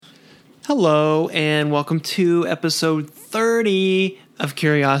Hello, and welcome to episode 30 of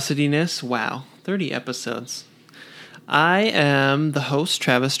Curiosityness. Wow, 30 episodes. I am the host,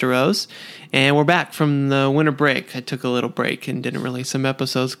 Travis DeRose, and we're back from the winter break. I took a little break and didn't release some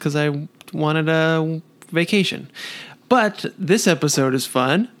episodes because I wanted a vacation. But this episode is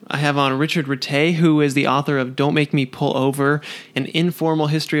fun. I have on Richard Rattay, who is the author of Don't Make Me Pull Over, An Informal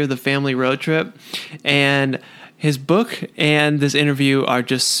History of the Family Road Trip. And his book and this interview are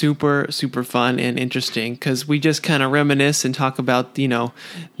just super, super fun and interesting because we just kind of reminisce and talk about,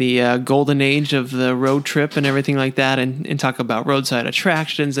 the golden age of the road trip and everything like that, and talk about roadside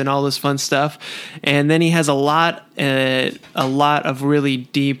attractions and all this fun stuff. And then he has a lot of really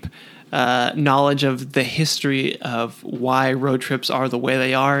deep knowledge of the history of why road trips are the way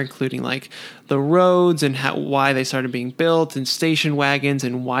they are, including like the roads and why they started being built, and station wagons,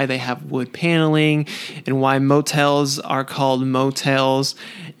 and why they have wood paneling, and why motels are called motels,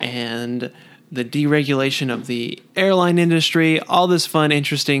 and the deregulation of the airline industry. All this fun,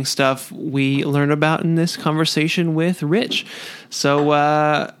 interesting stuff we learn about in this conversation with Rich.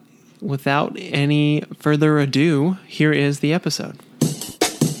 So without any further ado, here is the episode.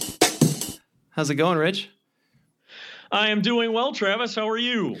 How's it going, Rich? I am doing well, Travis. How are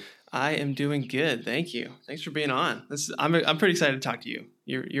you? I am doing good. Thank you. Thanks for being on. I'm pretty excited to talk to you.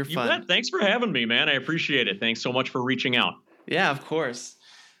 You're fun. You bet. Thanks for having me, man. I appreciate it. Thanks so much for reaching out. Yeah, of course.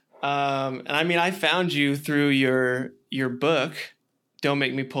 And I mean, I found you through your book, Don't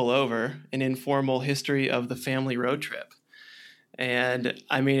Make Me Pull Over, An Informal History of the Family Road Trip. And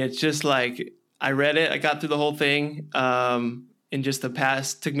I mean, it's just like, I read it. I got through the whole thing. In just the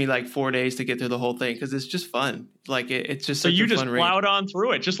past, took me like 4 days to get through the whole thing because it's just fun. Like it's just such a fun read. So you just plowed on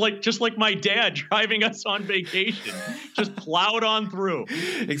through it, just like my dad driving us on vacation, just plowed on through.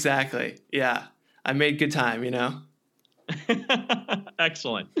 Exactly. Yeah, I made good time.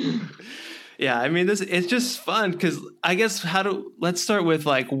 Excellent. Yeah, I mean it's just fun because I guess let's start with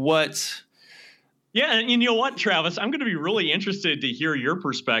like what. Yeah, and you know what, Travis? I'm going to be really interested to hear your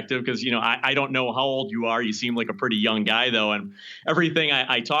perspective because, I don't know how old you are. You seem like a pretty young guy, though, and everything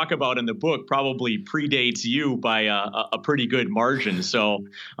I talk about in the book probably predates you by a pretty good margin. So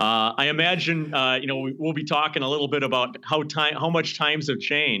I imagine, we'll be talking a little bit about how much times have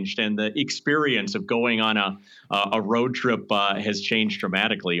changed and the experience of going on a road trip has changed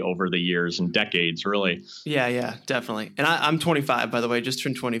dramatically over the years and decades, really. Yeah, definitely. And I'm 25, by the way, just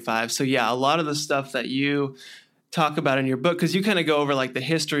turned 25. So yeah, a lot of the stuff that you talk about in your book, because you kind of go over like the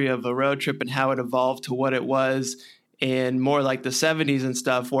history of a road trip and how it evolved to what it was in more like the 70s and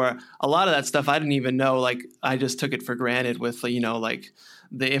stuff, where a lot of that stuff I didn't even know. Like I just took it for granted with, like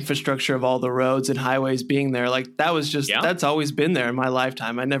the infrastructure of all the roads and highways being there. Like that was just, That's always been there in my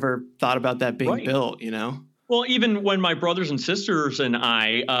lifetime. I never thought about that being built, Well, even when my brothers and sisters and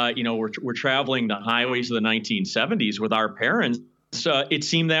I, were traveling the highways of the 1970s with our parents, it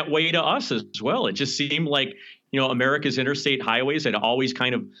seemed that way to us as well. It just seemed like, America's interstate highways had always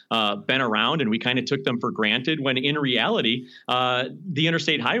kind of been around, and we kind of took them for granted, when in reality, the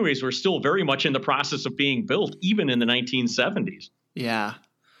interstate highways were still very much in the process of being built, even in the 1970s. Yeah,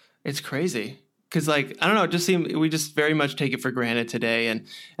 it's crazy. Because, like, I don't know, it just seemed we just very much take it for granted today, and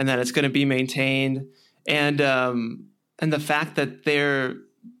that it's going to be maintained. And the fact that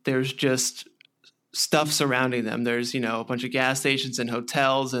there's just stuff surrounding them. There's, a bunch of gas stations and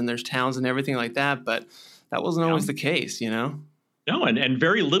hotels, and there's towns and everything like that. But that wasn't always the case, No, and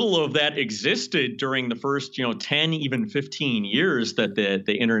very little of that existed during the first, 10, even 15 years that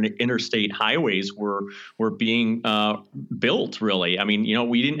the interstate highways were being built, really. I mean,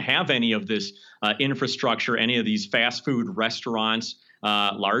 we didn't have any of this infrastructure, any of these fast food restaurants,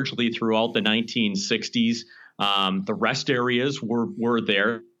 largely throughout the 1960s. The rest areas were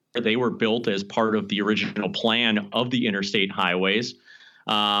there. They were built as part of the original plan of the interstate highways.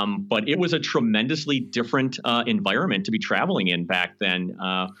 But it was a tremendously different environment to be traveling in back then.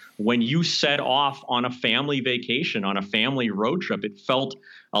 When you set off on a family vacation, on a family road trip, it felt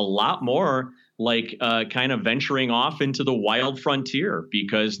a lot more like kind of venturing off into the wild frontier,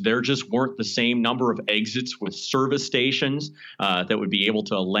 because there just weren't the same number of exits with service stations that would be able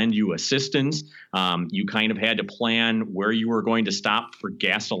to lend you assistance. You kind of had to plan where you were going to stop for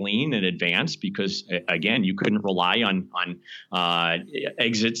gasoline in advance, because, again, you couldn't rely on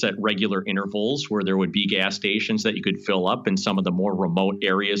exits at regular intervals where there would be gas stations that you could fill up in some of the more remote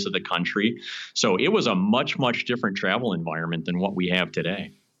areas of the country. So it was a much, much different travel environment than what we have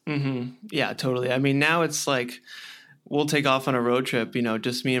today. Mm-hmm. Yeah, totally. I mean, now it's like we'll take off on a road trip,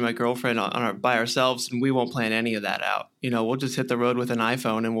 just me and my girlfriend by ourselves, and we won't plan any of that out. We'll just hit the road with an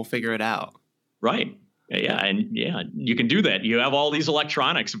iPhone and we'll figure it out. Right. Yeah, and you can do that. You have all these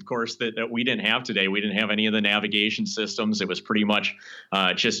electronics, of course, that we didn't have today. We didn't have any of the navigation systems. It was pretty much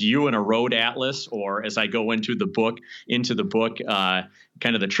just you and a road atlas, or as I go into the book,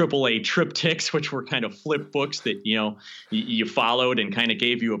 kind of the AAA triptychs, which were kind of flip books that you followed and kind of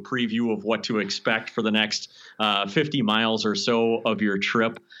gave you a preview of what to expect for the next 50 miles or so of your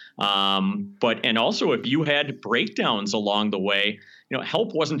trip. And also if you had breakdowns along the way,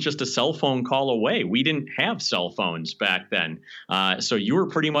 help wasn't just a cell phone call away. We didn't have cell phones back then. So you were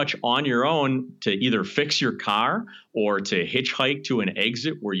pretty much on your own to either fix your car or to hitchhike to an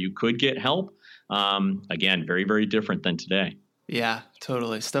exit where you could get help. Again, very, very different than today. Yeah,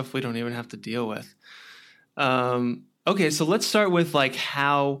 totally. Stuff we don't even have to deal with. Okay, so let's start with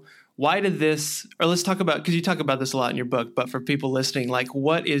why did this, or let's talk about, because you talk about this a lot in your book, but for people listening,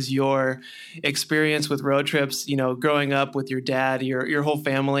 what is your experience with road trips, growing up with your dad, your whole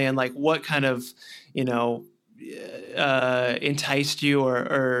family, and what kind of, enticed you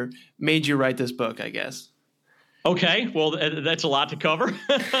or made you write this book, I guess? Okay, well, that's a lot to cover.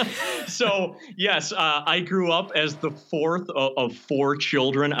 So, yes, I grew up as the fourth of four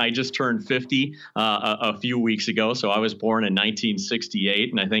children. I just turned 50 a few weeks ago. So I was born in 1968.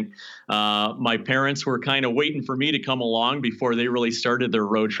 And I think my parents were kind of waiting for me to come along before they really started their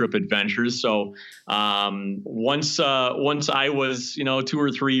road trip adventures. So once I was, 2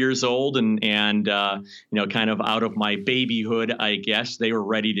 or 3 years old and kind of out of my babyhood, I guess, they were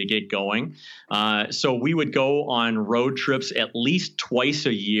ready to get going. So we would go on road trips at least twice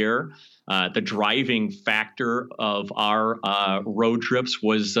a year. The driving factor of our road trips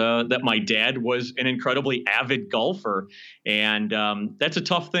was that my dad was an incredibly avid golfer. And that's a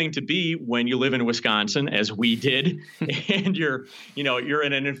tough thing to be when you live in Wisconsin, as we did. And you're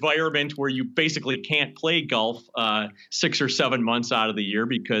in an environment where you basically can't play golf 6 or 7 months out of the year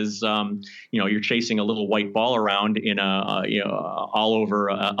because, you're chasing a little white ball around in all over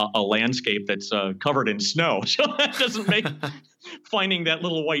a landscape that's covered in snow. So that doesn't make finding that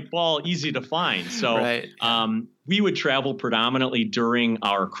little white ball easy to find. So right. We would travel predominantly during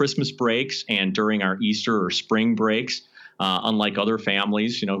our Christmas breaks and during our Easter or spring breaks. Unlike other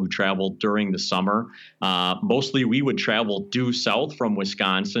families, who traveled during the summer, mostly we would travel due south from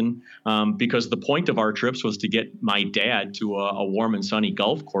Wisconsin because the point of our trips was to get my dad to a warm and sunny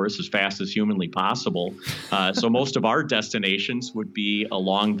golf course as fast as humanly possible. So most of our destinations would be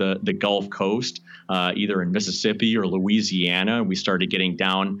along the Gulf Coast, either in Mississippi or Louisiana. We started getting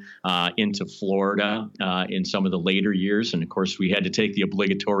down into Florida in some of the later years. And of course, we had to take the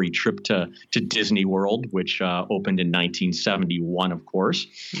obligatory trip to Disney World, which opened in 1971, of course.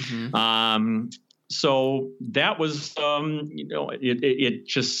 Mm-hmm. So that was, it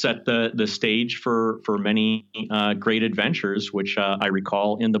just set the stage for many great adventures, which I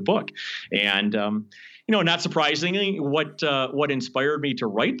recall in the book. And not surprisingly, what inspired me to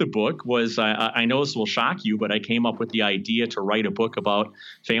write the book was, I know this will shock you, but I came up with the idea to write a book about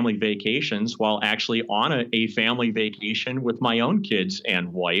family vacations while actually on a family vacation with my own kids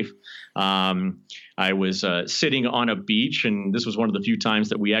and wife. I was sitting on a beach, and this was one of the few times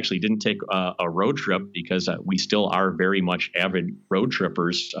that we actually didn't take a road trip because we still are very much avid road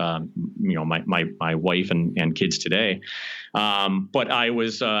trippers. My wife and kids today. But I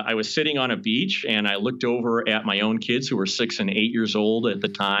was sitting on a beach, and I looked over at my own kids who were 6 and 8 years old at the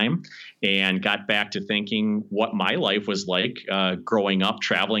time, and got back to thinking what my life was like growing up,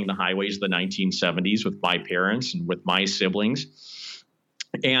 traveling the highways of the 1970s with my parents and with my siblings.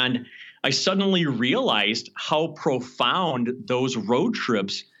 And I suddenly realized how profound those road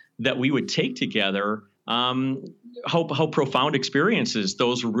trips that we would take together, how profound experiences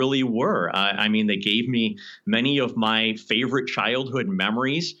those really were. They gave me many of my favorite childhood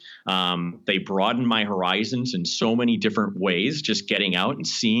memories. They broadened my horizons in so many different ways, just getting out and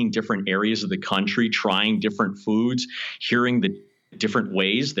seeing different areas of the country, trying different foods, hearing the different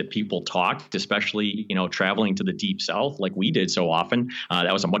ways that people talked, especially, traveling to the deep South like we did so often.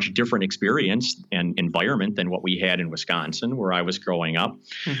 That was a much different experience and environment than what we had in Wisconsin, where I was growing up.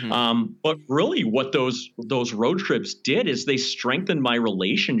 Mm-hmm. But really what those road trips did is they strengthened my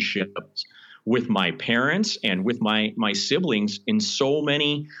relationships with my parents and with my siblings in so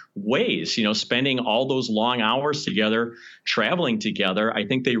many ways. Spending all those long hours together, traveling together, I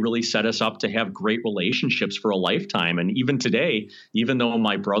think they really set us up to have great relationships for a lifetime. And even today, even though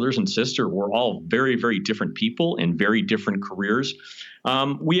my brothers and sister were all very, very different people in very different careers,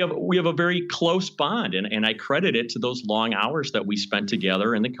 we have a very close bond, and I credit it to those long hours that we spent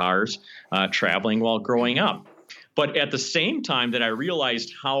together in the cars, traveling while growing up. But at the same time that I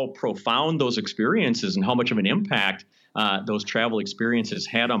realized how profound those experiences and how much of an impact those travel experiences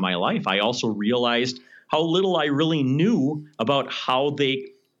had on my life, I also realized how little I really knew about how they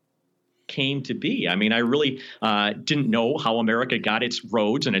came to be. I mean, I really didn't know how America got its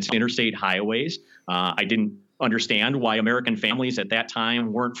roads and its interstate highways. I didn't understand why American families at that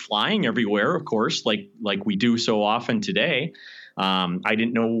time weren't flying everywhere, of course, like we do so often today. I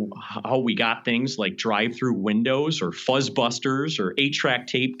didn't know how we got things like drive-through windows or fuzzbusters or 8-track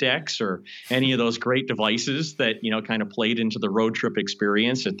tape decks or any of those great devices that, kind of played into the road trip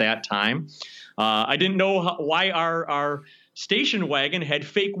experience at that time. I didn't know why our station wagon had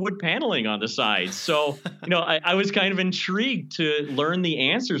fake wood paneling on the sides. So, I was kind of intrigued to learn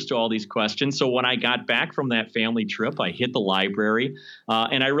the answers to all these questions. So when I got back from that family trip, I hit the library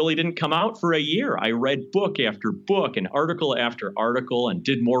and I really didn't come out for a year. I read book after book and article after article and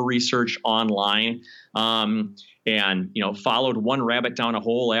did more research online and, followed one rabbit down a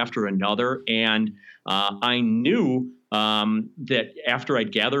hole after another. And I knew that after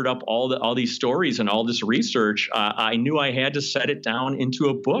I'd gathered up all these stories and all this research, I knew I had to set it down into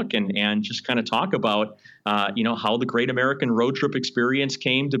a book and just kind of talk about, how the Great American Road Trip Experience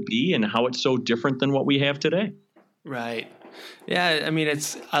came to be and how it's so different than what we have today. Right. Yeah. I mean,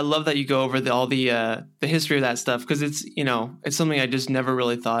 I love that you go over all the history of that stuff because it's something I just never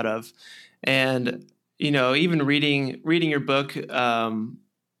really thought of. And, even reading your book,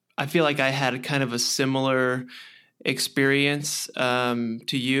 I feel like I had kind of a similar experience to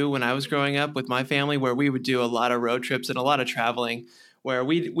you when I was growing up with my family, where we would do a lot of road trips and a lot of traveling, where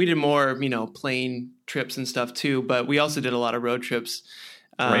we did more, plane trips and stuff too, but we also did a lot of road trips.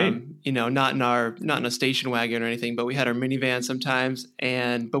 Right. Not in a station wagon or anything, but we had our minivan sometimes,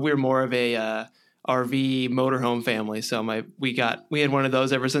 but we were more of a RV motorhome family. So we had one of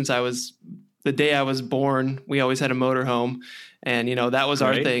those ever since the day I was born. We always had a motorhome. And, that was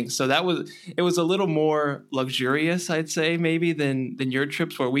our thing. So it was a little more luxurious, I'd say, maybe than your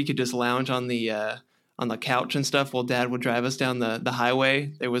trips, where we could just lounge on the couch and stuff while Dad would drive us down the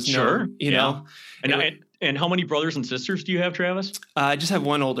highway. There was no. And how many brothers and sisters do you have, Travis? I just have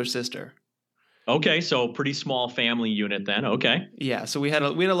one older sister. Okay. So pretty small family unit then. Okay. Yeah. So we had a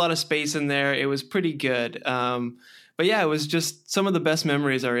lot of space in there. It was pretty good. But yeah, it was just some of the best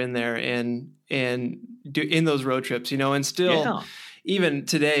memories are in there and in those road trips, and still even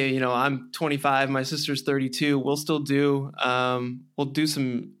today, I'm 25, my sister's 32. We'll still do, we'll do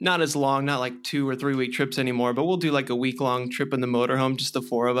some, not as long, not like 2 or 3 week trips anymore, but we'll do like a week-long trip in the motorhome, just the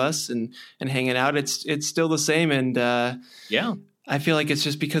 4 of us and hanging out. It's still the same. And, I feel like it's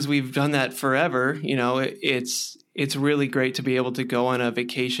just because we've done that forever. It's really great to be able to go on a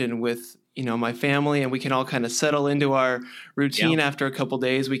vacation with, my family, and we can all kind of settle into our routine after a couple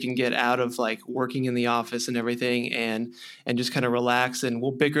days. We can get out of like working in the office and everything and just kind of relax, and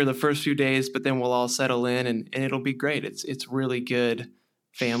we'll bicker the first few days, but then we'll all settle in and it'll be great. It's really good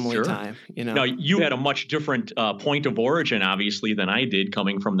family time, Now, you had a much different point of origin, obviously, than I did,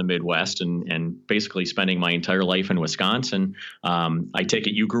 coming from the Midwest and basically spending my entire life in Wisconsin. I take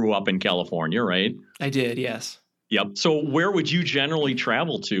it you grew up in California, right? I did, yes. Yep. So where would you generally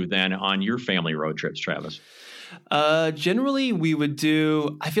travel to then on your family road trips, Travis? Generally, we would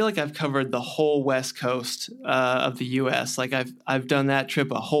I feel like I've covered the whole West Coast of the U.S. Like I've done that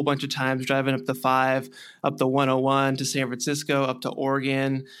trip a whole bunch of times, driving up the 5, up the 101 to San Francisco, up to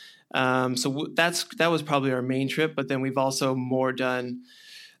Oregon. So that was probably our main trip. But then we've also more done.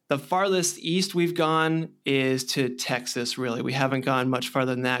 The farthest east we've gone is to Texas. Really, we haven't gone much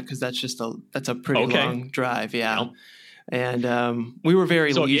farther than that because that's a pretty long drive. Yeah. And we were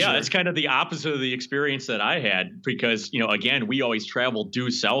very leisure. Yeah, it's kind of the opposite of the experience that I had because, again, we always traveled due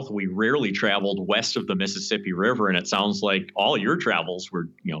south. We rarely traveled west of the Mississippi River. And it sounds like all your travels were,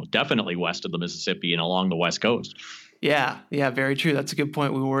 definitely west of the Mississippi and along the West Coast. Yeah, very true. That's a good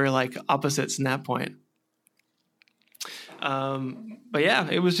point. We were like opposites in that point. But yeah,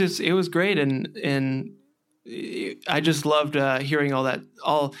 it was great. And I just loved hearing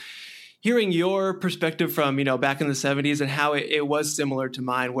hearing your perspective from, back in the 70s and how it was similar to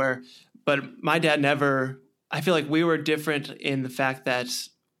mine but my dad I feel like we were different in the fact that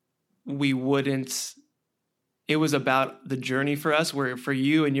it was about the journey for us, where for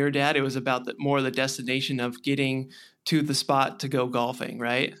you and your dad, it was about more the destination of getting to the spot to go golfing,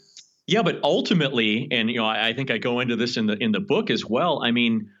 right? Yeah, but ultimately, and I think I go into this in the book as well. I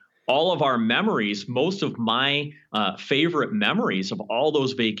mean, all of our memories, most of my favorite memories of all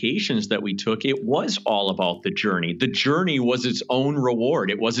those vacations that we took, it was all about the journey. The journey was its own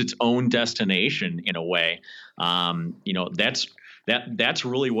reward. It was its own destination in a way. That's that's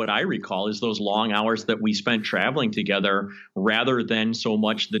really what I recall, is those long hours that we spent traveling together, rather than so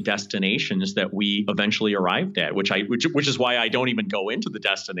much the destinations that we eventually arrived at, which is why I don't even go into the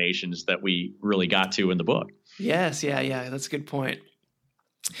destinations that we really got to in the book. Yes, yeah, that's a good point.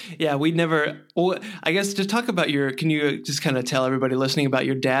 Yeah, we'd never. Well, I guess to talk about can you just kind of tell everybody listening about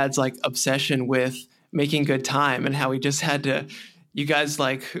your dad's like obsession with making good time, and how he just had to, you guys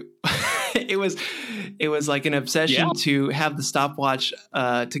like, it was like an obsession to have the stopwatch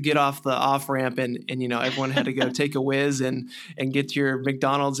to get off the off ramp, and everyone had to go take a whiz and get your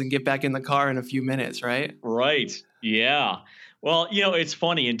McDonald's and get back in the car in a few minutes, right? Right. Yeah. Well, it's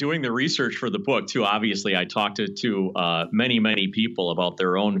funny, in doing the research for the book too, obviously I talked to many, many people about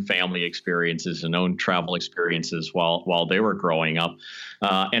their own family experiences and own travel experiences while they were growing up.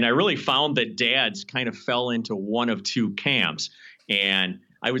 And I really found that dads kind of fell into one of two camps. And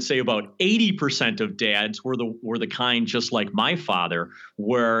I would say about 80% of dads were the kind, just like my father,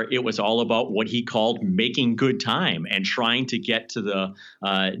 where it was all about what he called making good time and trying to get to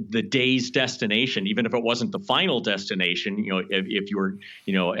the day's destination, even if it wasn't the final destination. If you were,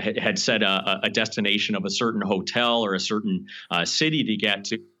 had set a destination of a certain hotel or a certain city to get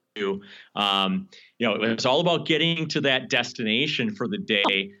to. It was all about getting to that destination for the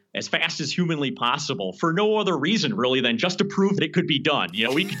day as fast as humanly possible, for no other reason really than just to prove that it could be done.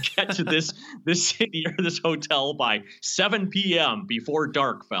 We could get to this city or this hotel by 7 p.m. before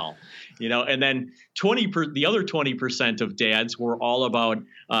dark fell. And then the other 20% of dads were all about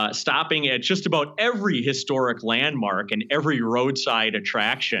stopping at just about every historic landmark and every roadside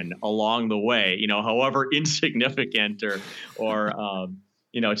attraction along the way, however insignificant or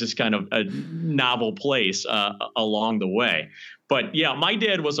just kind of a novel place along the way. But yeah, my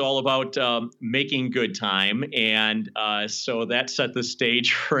dad was all about making good time. And so that set the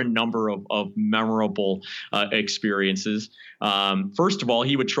stage for a number of memorable experiences. First of all,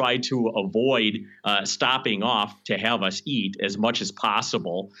 he would try to avoid stopping off to have us eat as much as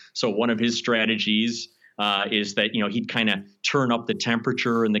possible. So one of his strategies is that, he'd kind of turn up the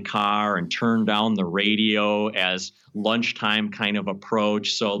temperature in the car and turn down the radio as lunchtime kind of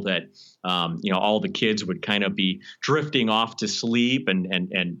approached, so that all the kids would kind of be drifting off to sleep,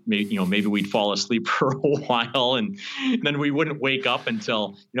 and maybe we'd fall asleep for a while, and then we wouldn't wake up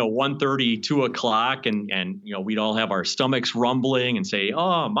until 1:30, 2 o'clock, and we'd all have our stomachs rumbling and say,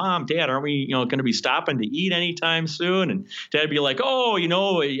 "Oh, Mom, Dad, aren't we going to be stopping to eat anytime soon?" And Dad'd be like, "Oh,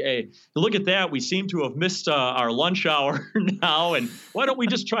 look at that, we seem to have missed our lunch hour now, and why don't we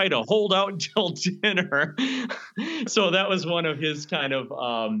just try to hold out until dinner?" So that was one of his kind of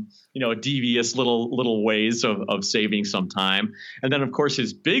devious little ways of saving some time. And then, of course,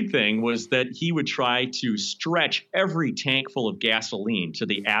 his big thing was that he would try to stretch every tank full of gasoline to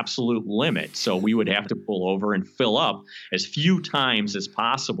the absolute limit. So we would have to pull over and fill up as few times as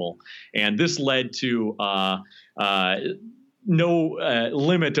possible. And this led to no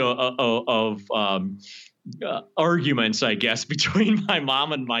limit of arguments, I guess, between my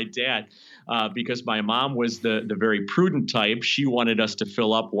mom and my dad. Because my mom was the very prudent type. She wanted us to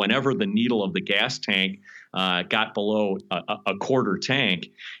fill up whenever the needle of the gas tank got below a quarter tank.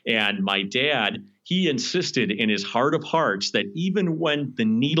 And my dad, he insisted in his heart of hearts that even when the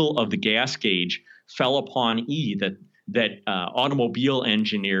needle of the gas gauge fell upon E, that automobile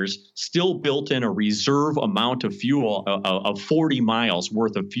engineers still built in a reserve amount of fuel of 40 miles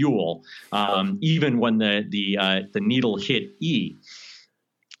worth of fuel, even when the needle hit E.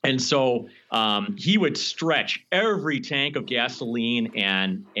 And so he would stretch every tank of gasoline,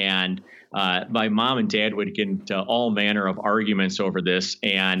 and my mom and dad would get into all manner of arguments over this.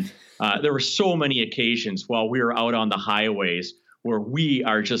 And there were so many occasions while we were out on the highways where we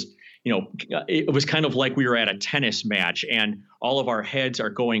are just, it was kind of like we were at a tennis match, and all of our heads are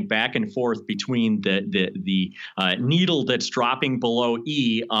going back and forth between the needle that's dropping below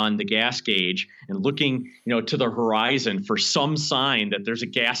E on the gas gauge and looking, to the horizon for some sign that there's a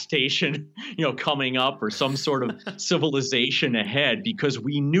gas station, coming up, or some sort of civilization ahead, because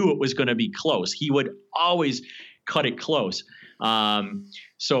we knew it was going to be close. He would always cut it close.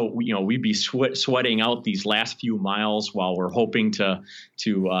 So we'd be sweating out these last few miles while we're hoping to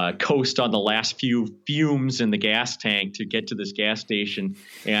coast on the last few fumes in the gas tank to get to this gas station.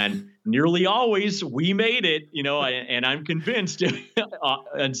 And nearly always we made it, and I'm convinced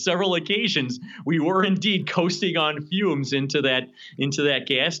on several occasions we were indeed coasting on fumes into that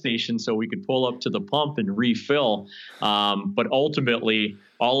gas station so we could pull up to the pump and refill. But ultimately,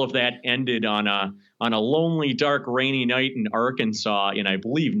 all of that ended on a lonely, dark, rainy night in Arkansas in, I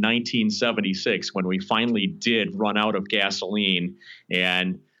believe, 1976, when we finally did run out of gasoline.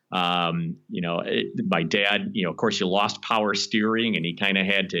 And My dad, of course, he lost power steering, and he kind of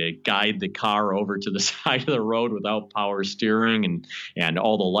had to guide the car over to the side of the road without power steering, and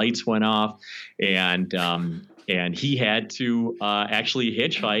all the lights went off, and he had to actually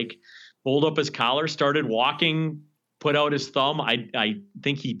hitchhike, pulled up his collar, started walking, put out his thumb. I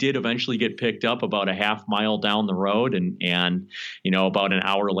think he did eventually get picked up about a half mile down the road. And about an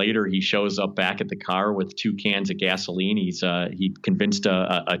hour later, he shows up back at the car with 2 cans of gasoline. He convinced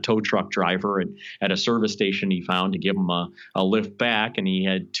a tow truck driver at a service station he found to give him a lift back. And he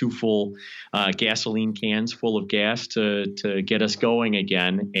had 2 full gasoline cans full of gas to get us going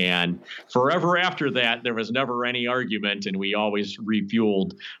again. And forever after that, there was never any argument. And we always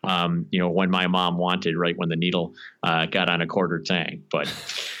refueled, when my mom wanted, right when the needle got on a quarter tank. But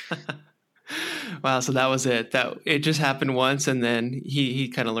wow, so that was it. That it just happened once, and then he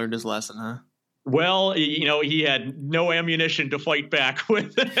kind of learned his lesson, huh? Well, he had no ammunition to fight back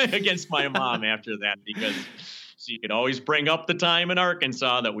with against my mom after that, because she could always bring up the time in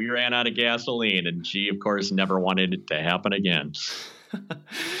Arkansas that we ran out of gasoline, and she, of course, never wanted it to happen again.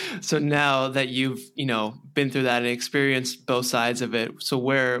 So now that you've, been through that and experienced both sides of it, so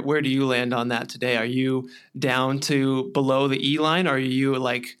where do you land on that today? Are you down to below the E line, or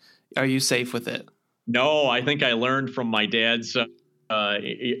are you safe with it? No, I think I learned from my dad's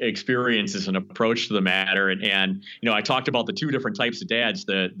experiences and approach to the matter. And I talked about the 2 different types of dads,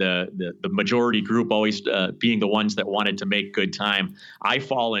 the majority group always being the ones that wanted to make good time. I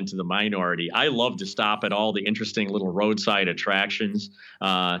fall into the minority. I love to stop at all the interesting little roadside attractions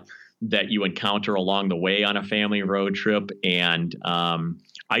that you encounter along the way on a family road trip. And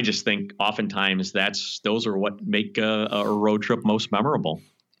I just think oftentimes those are what make a road trip most memorable.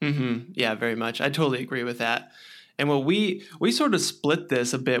 Mm-hmm. Yeah, very much. I totally agree with that. And we sort of split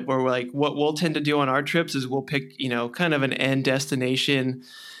this a bit, where we're like, what we'll tend to do on our trips is we'll pick, kind of an end destination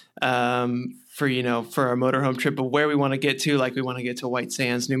for our motorhome trip of where we want to get to. Like we want to get to White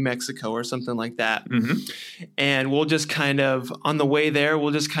Sands, New Mexico, or something like that. Mm-hmm. And we'll just kind of, on the way there,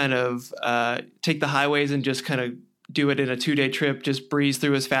 we'll just kind of take the highways and just kind of do it in a 2-day trip, just breeze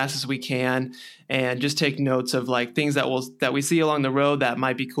through as fast as we can, and just take notes of like things that we see along the road that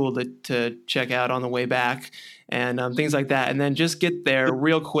might be cool to check out on the way back, and things like that. And then just get there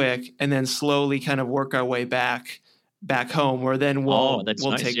real quick, and then slowly kind of work our way back home, where then we'll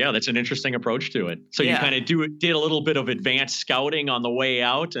nice. Yeah, that's an interesting approach to it. So you kind of did a little bit of advanced scouting on the way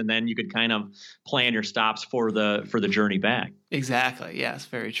out, and then you could kind of plan your stops for the journey back. Exactly. Yes,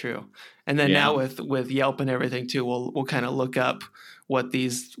 very true. And then now with Yelp and everything too, we'll kind of look up what the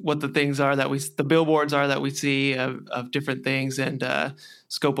things are the billboards are that we see of different things, and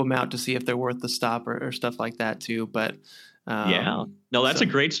scope them out to see if they're worth the stop or stuff like that too. But that's a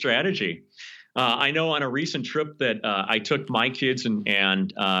great strategy. I know on a recent trip that I took my kids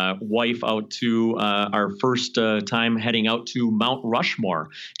and wife out to our first time heading out to Mount Rushmore,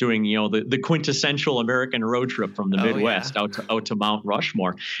 doing the quintessential American road trip from the Midwest out to Mount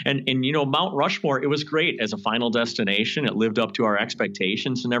Rushmore. And Mount Rushmore, it was great as a final destination. It lived up to our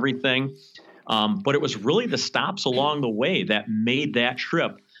expectations and everything. But it was really the stops along the way that made that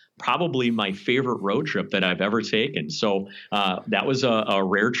trip probably my favorite road trip that I've ever taken. So that was a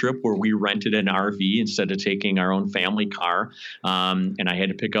rare trip where we rented an RV instead of taking our own family car. And I had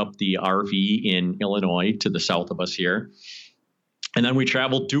to pick up the RV in Illinois to the south of us here. And then we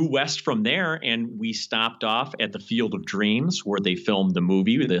traveled due west from there, and we stopped off at the Field of Dreams, where they filmed the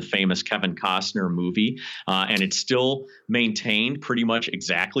movie, the famous Kevin Costner movie. And it's still maintained pretty much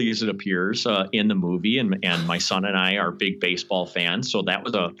exactly as it appears in the movie. And my son and I are big baseball fans, so that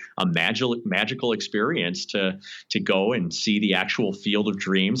was a magical experience to go and see the actual Field of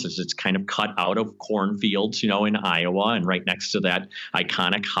Dreams, as it's kind of cut out of cornfields, in Iowa, and right next to that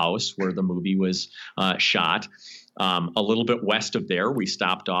iconic house where the movie was shot. A little bit west of there, we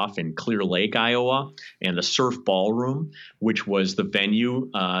stopped off in Clear Lake, Iowa, and the Surf Ballroom, which was the venue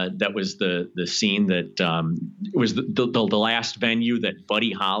that was the scene that it was the last venue that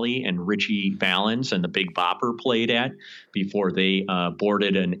Buddy Holly and Richie Valens and the Big Bopper played at before they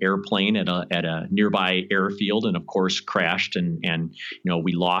boarded an airplane at a nearby airfield, and of course crashed. And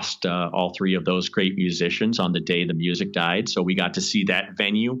we lost all 3 of those great musicians on the day the music died. So we got to see that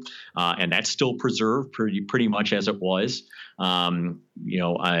venue, and that's still preserved pretty much as it was, on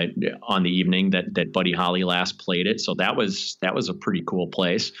the evening that Buddy Holly last played it. So that was a pretty cool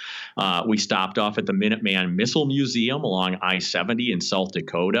place. We stopped off at the Minuteman Missile Museum along I-70 in South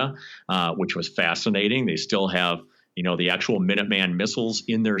Dakota, which was fascinating. They still have the actual Minuteman missiles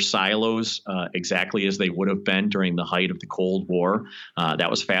in their silos, exactly as they would have been during the height of the Cold War. That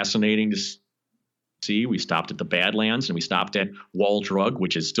was fascinating to We stopped at the Badlands, and we stopped at Wall Drug,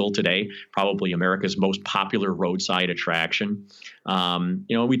 which is still today probably America's most popular roadside attraction.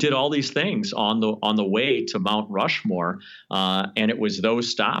 We did all these things on the way to Mount Rushmore, and it was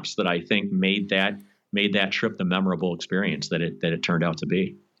those stops that I think made that trip the memorable experience that it turned out to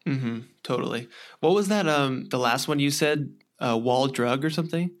be. Mm-hmm, totally. What was that? The last one you said, Wall Drug or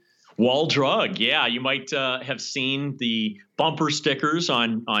something? Wall Drug, yeah. You might have seen the bumper stickers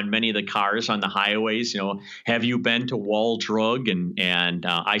on many of the cars on the highways. Have you been to Wall Drug? And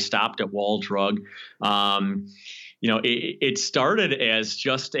I stopped at Wall Drug. It started as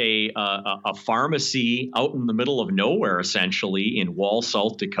just a pharmacy out in the middle of nowhere, essentially, in Wall,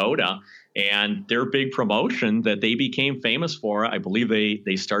 South Dakota. And their big promotion that they became famous for, I believe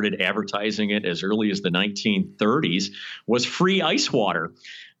they started advertising it as early as the 1930s, was free ice water.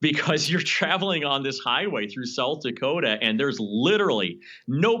 Because you're traveling on this highway through South Dakota, and there's literally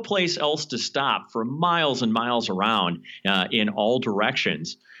no place else to stop for miles and miles around in all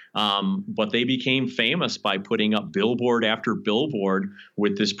directions. But they became famous by putting up billboard after billboard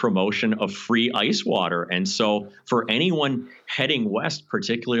with this promotion of free ice water. And so for anyone heading west,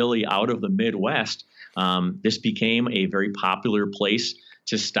 particularly out of the Midwest, this became a very popular place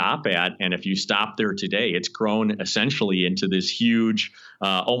to stop at. And if you stop there today, it's grown essentially into this huge,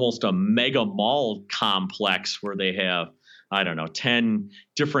 almost a mega mall complex where they have, 10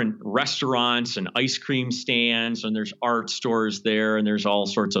 different restaurants and ice cream stands, and there's art stores there, and there's all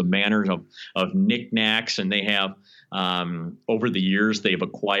sorts of manners of knickknacks. And they have, over the years, they've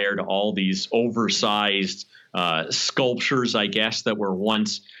acquired all these oversized sculptures, I guess, that were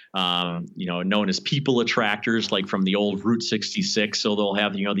once known as people attractors, like from the old Route 66. So they'll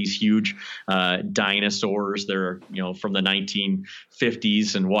have, these huge dinosaurs that are, from the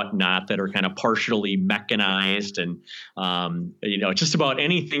 1950s and whatnot that are kind of partially mechanized. And, just about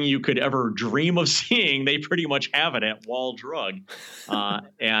anything you could ever dream of seeing, they pretty much have it at Wall Drug.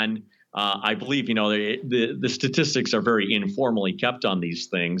 I believe, the statistics are very informally kept on these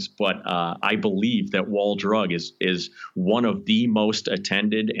things, but I believe that Wall Drug is one of the most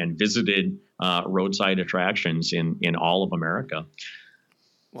attended and visited roadside attractions in all of America.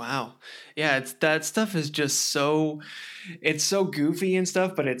 Wow. Yeah, that stuff is just it's so goofy and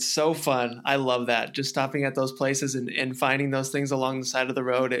stuff, but it's so fun. I love that. Just stopping at those places and finding those things along the side of the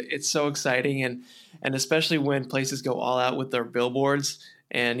road. It's so exciting. And especially when places go all out with their billboards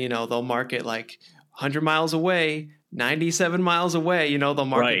and, they'll mark it like 100 miles away, 97 miles away, they'll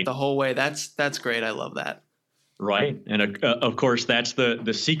mark it the whole way. That's great. I love that. Right. And of course, that's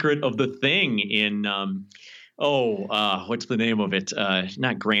the secret of the thing in, what's the name of it?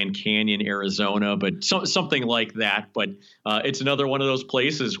 Not Grand Canyon, Arizona, but something like that. But it's another one of those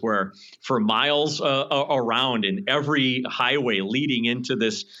places where for miles around in every highway leading into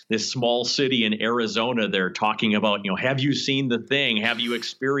this small city in Arizona, they're talking about, have you seen the thing? Have you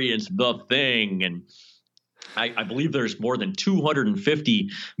experienced the thing? And I believe there's more than 250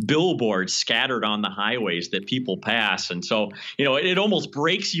 billboards scattered on the highways that people pass. And so, it almost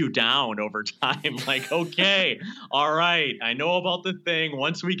breaks you down over time. Like, okay, all right, I know about the thing.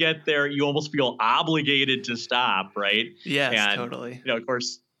 Once we get there, you almost feel obligated to stop, right? Yes, and, totally. Of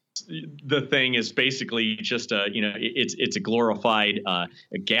course, the thing is basically just it's a glorified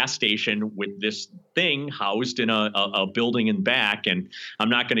gas station with this thing housed in a building in back. And I'm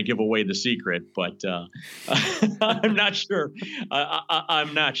not going to give away the secret, but I'm not sure.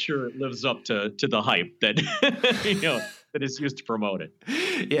 I'm not sure it lives up to the hype that that is used to promote it.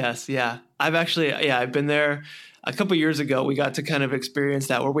 Yes, yeah. I've been there a couple years ago. We got to kind of experience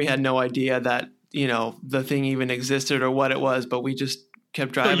that where we had no idea that the thing even existed or what it was, but we just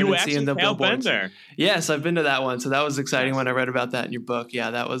kept driving and seeing the billboards. Been there. Yes, I've been to that one. So that was exciting when I read about that in your book.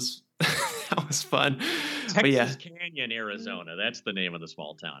 Yeah, that was that was fun. Texas Canyon, Arizona. That's the name of the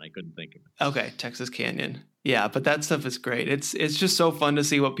small town. I couldn't think of it. Okay, Texas Canyon. Yeah, but that stuff is great. It's just so fun to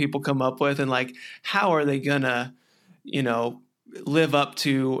see what people come up with and like how are they gonna, live up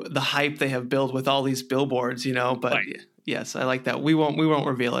to the hype they have built with all these billboards, but yes, I like that. We won't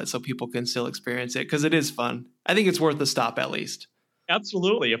reveal it so people can still experience it because it is fun. I think it's worth the stop at least.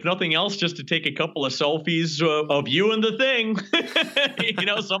 Absolutely. If nothing else, just to take a couple of selfies of you and the thing,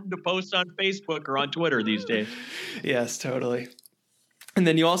 something to post on Facebook or on Twitter these days. Yes, totally. And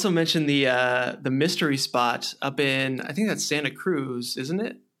then you also mentioned the mystery spot up in, I think that's Santa Cruz, isn't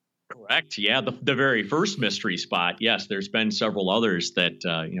it? Correct. Yeah, the very first mystery spot. Yes, there's been several others that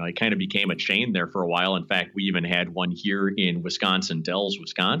it kind of became a chain there for a while. In fact, we even had one here in Wisconsin, Dells,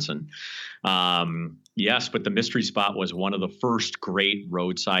 Wisconsin. Yes, but the mystery spot was one of the first great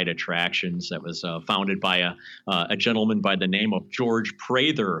roadside attractions that was founded by a gentleman by the name of George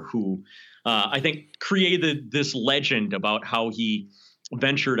Prather, who I think created this legend about how he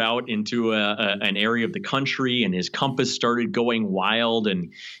ventured out into an area of the country and his compass started going wild.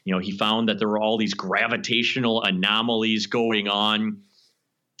 And, he found that there were all these gravitational anomalies going on.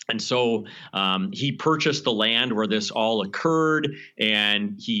 And so he purchased the land where this all occurred,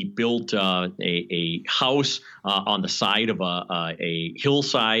 and he built a house on the side of a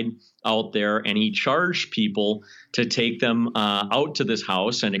hillside out there, and he charged people to take them out to this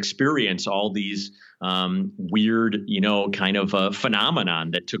house and experience all these weird, kind of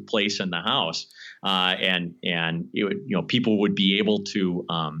phenomenon that took place in the house. And people would be able to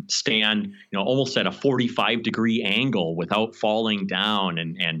stand, almost at a 45-degree angle without falling down,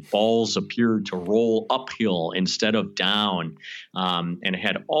 and balls appeared to roll uphill instead of down, and it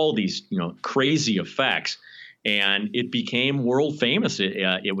had all these, crazy effects. And it became world famous.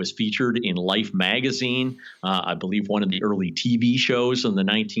 It was featured in Life magazine. I believe one of the early TV shows in the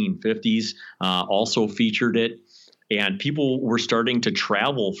 1950s also featured it. And people were starting to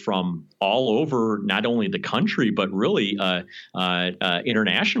travel from all over, not only the country, but really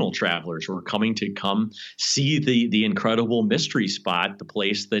international travelers were coming to come see the incredible mystery spot, the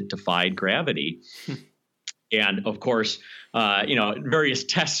place that defied gravity. And of course, various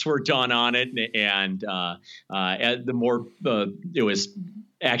tests were done on it, and the more it was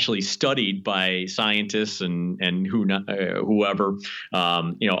actually studied by scientists and whoever,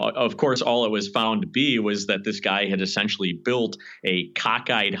 of course, all it was found to be was that this guy had essentially built a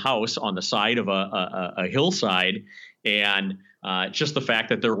cockeyed house on the side of a hillside, and just the fact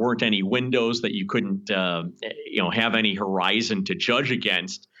that there weren't any windows, that you couldn't, have any horizon to judge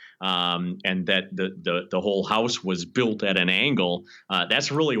against. And that the whole house was built at an angle.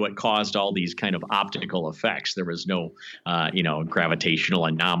 That's really what caused all these kind of optical effects. There was no, gravitational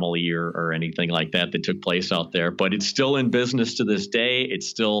anomaly or anything like that took place out there. But it's still in business to this day. It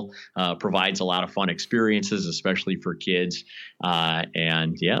still provides a lot of fun experiences, especially for kids.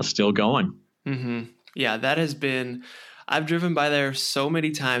 And yeah, still going. Mm-hmm. Yeah, that has been. I've driven by there so many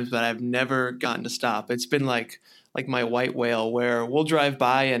times, but I've never gotten to stop. It's been like my white whale, where we'll drive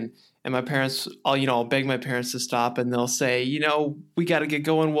by and my parents, I'll beg my parents to stop, and they'll say, we got to get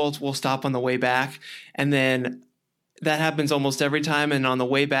going. We'll stop on the way back. And then that happens almost every time. And on the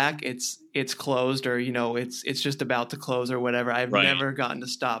way back, it's closed, or, it's just about to close or whatever. I've never gotten to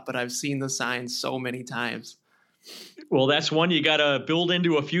stop, but I've seen the signs so many times. Well, that's one you got to build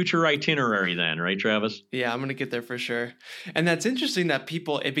into a future itinerary then, right, Travis? Yeah, I'm going to get there for sure. And that's interesting that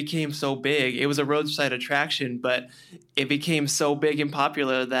it became so big. It was a roadside attraction, but it became so big and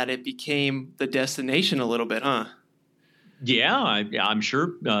popular that it became the destination a little bit, huh? Yeah, I'm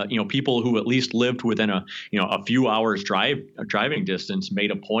sure, people who at least lived within a few hours driving distance made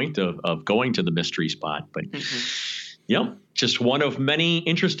a point of going to the mystery spot. But Yep. Just one of many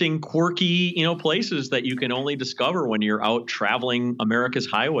interesting, quirky, places that you can only discover when you're out traveling America's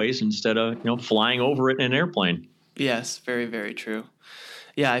highways instead of, flying over it in an airplane. Yes, very, very true.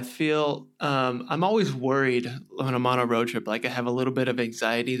 Yeah, I feel I'm always worried when I'm on a road trip. Like I have a little bit of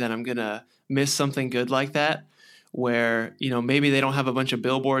anxiety that I'm going to miss something good like that, where, maybe they don't have a bunch of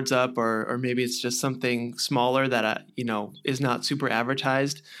billboards up, or maybe it's just something smaller that, is not super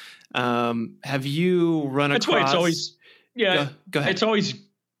advertised. Have you run across... That's why it's always... Yeah, go ahead. It's always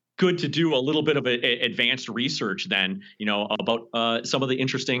good to do a little bit of advanced research then, about some of the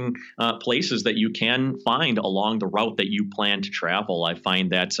interesting places that you can find along the route that you plan to travel. I find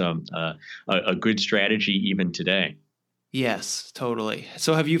that's a good strategy even today. Yes, totally.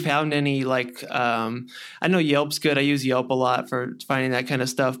 So have you found any, I know Yelp's good. I use Yelp a lot for finding that kind of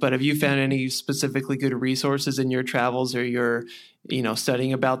stuff, but have you found any specifically good resources in your travels or your,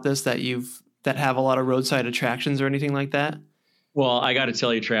 studying about this that have a lot of roadside attractions or anything like that? Well, I got to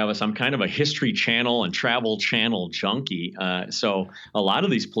tell you, Travis, I'm kind of a History Channel and Travel Channel junkie. So a lot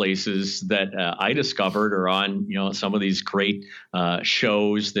of these places that I discovered are on, some of these great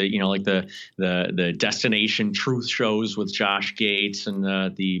shows that, like the Destination Truth shows with Josh Gates, and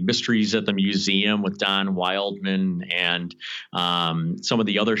the Mysteries at the Museum with Don Wildman, and some of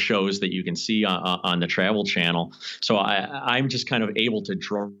the other shows that you can see on the Travel Channel. So I'm just kind of able to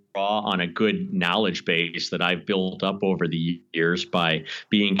draw on a good knowledge base that I've built up over the years by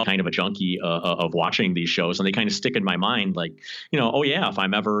being kind of a junkie of watching these shows, and they kind of stick in my mind. Like, oh yeah, if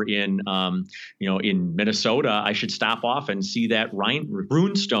I'm ever in, in Minnesota, I should stop off and see that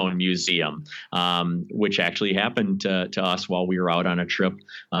Runestone Museum, which actually happened to us while we were out on a trip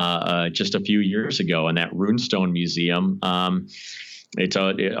just a few years ago. And that Runestone Museum. It's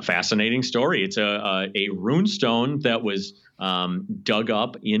a fascinating story. It's a runestone that was dug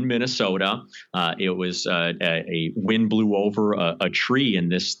up in Minnesota. It was a wind blew over a tree,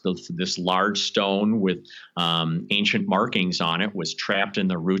 and this large stone with ancient markings on it was trapped in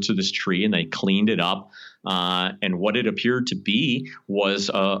the roots of this tree, and they cleaned it up. And what it appeared to be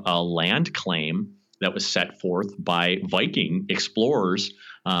was a land claim that was set forth by Viking explorers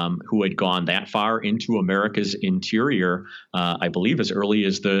who had gone that far into America's interior, I believe as early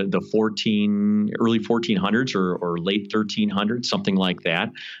as the early 1400s or late 1300s, something like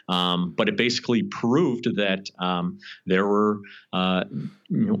that. But it basically proved that there were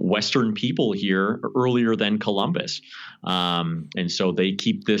Western people here earlier than Columbus. And so they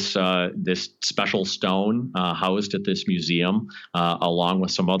keep this special stone housed at this museum, along with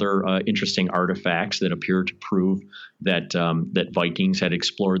some other interesting artifacts that appear to prove that Vikings had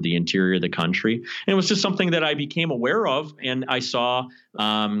explored the interior of the country. And it was just something that I became aware of, and I saw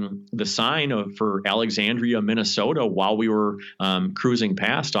the sign for Alexandria, Minnesota, while we were cruising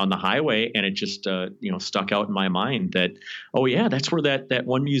past on the highway, and it just stuck out in my mind that, oh yeah, that's where that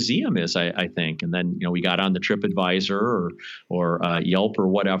one museum is, I think. And then we got on the TripAdvisor or Yelp or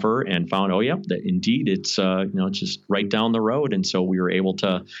whatever, and found, oh yeah, that indeed it's it's just right down the road. And so we were able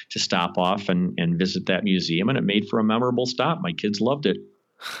to stop off and visit that museum, and it made for a memorable stop. My kids loved it.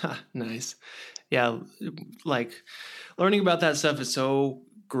 Nice. Yeah, like learning about that stuff is so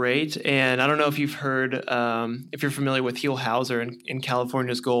great. And I don't know if you've heard, if you're familiar with Huell Hauser in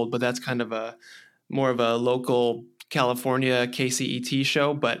California's Gold, but that's kind of more of a local California KCET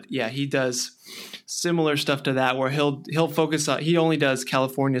show. But yeah, he does similar stuff to that, where he'll focus on, he only does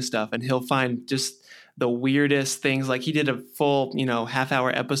California stuff, and he'll find just the weirdest things. Like he did a full,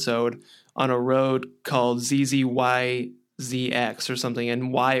 half-hour episode on a road called ZZYZX or something,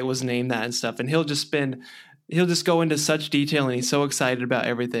 and why it was named that and stuff. And he'll just go into such detail, and he's so excited about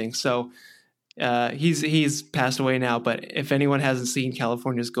everything. So he's passed away now, but if anyone hasn't seen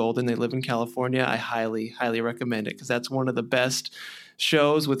California's Gold and they live in California, I highly, highly recommend it, because that's one of the best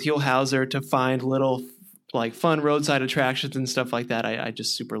shows with Huell Hauser to find little like fun roadside attractions and stuff like that. I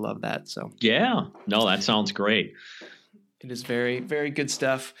just super love that. So yeah, no, that sounds great. It is very, very good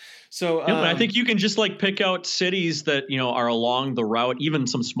stuff. So I think you can just like pick out cities that, are along the route, even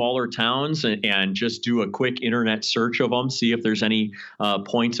some smaller towns, and just do a quick internet search of them, see if there's any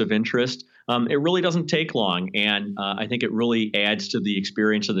points of interest. It really doesn't take long. And I think it really adds to the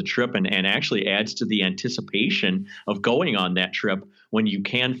experience of the trip, and actually adds to the anticipation of going on that trip when you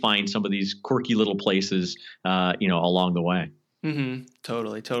can find some of these quirky little places, along the way. Mm-hmm.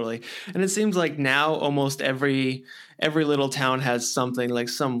 Totally. And it seems like now almost every little town has something, like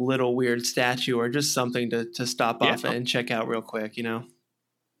some little weird statue or just something to stop off and check out real quick,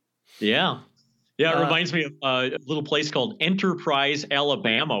 Yeah. Yeah, it reminds me of a little place called Enterprise,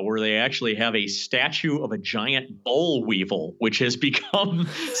 Alabama, where they actually have a statue of a giant boll weevil, which has become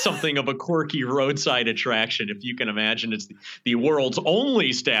something of a quirky roadside attraction. If you can imagine, it's the world's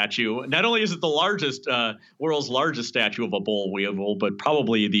only statue. Not only is it the world's largest statue of a boll weevil, but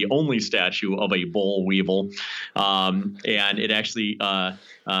probably the only statue of a boll weevil. And it actually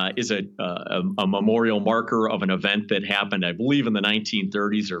is a memorial marker of an event that happened, I believe, in the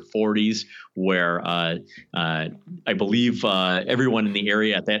 1930s or 40s, where I believe everyone in the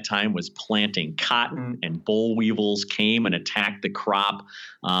area at that time was planting cotton, and boll weevils came and attacked the crop.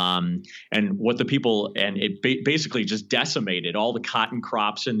 And what the people, and it basically just decimated all the cotton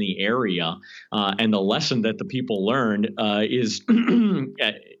crops in the area. And the lesson that the people learned is in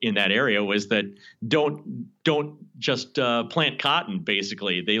that area was that don't just plant cotton.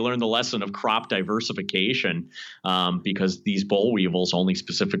 Basically, they learned the lesson of crop diversification, because these boll weevils only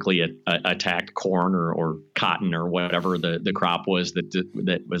specifically attacked corn or cotton or whatever the crop was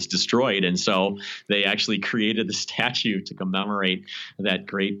that was destroyed. And so they actually created the statue to commemorate that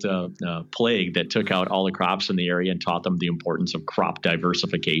great plague that took out all the crops in the area and taught them the importance of crop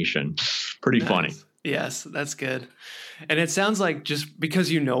diversification. Pretty funny. Yes, that's good. And it sounds like, just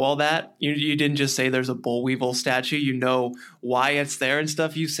because all that, you didn't just say there's a boll weevil statue, why it's there and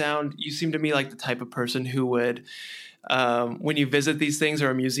stuff. You seem to me like the type of person who would when you visit these things or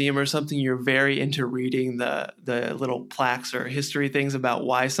a museum or something, you're very into reading the little plaques or history things about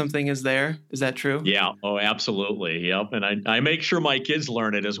why something is there. Is that true? Yeah. Oh, absolutely. Yep. And I make sure my kids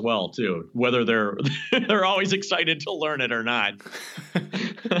learn it as well too, whether they're they're always excited to learn it or not.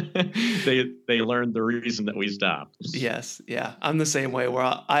 They learn the reason that we stopped. Yes. Yeah. I'm the same way where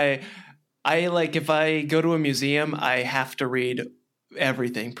I like, if I go to a museum, I have to read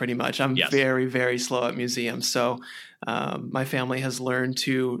everything pretty much. I'm very, very slow at museums. So my family has learned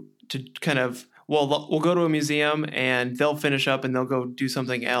to kind of, well, we'll go to a museum and they'll finish up and they'll go do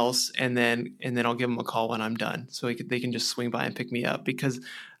something else. And then I'll give them a call when I'm done. So they can just swing by and pick me up, because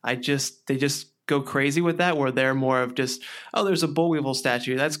they just go crazy with that, where they're more of just, oh, there's a bull weevil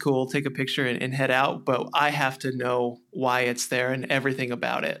statue. That's cool. Take a picture and head out. But I have to know why it's there and everything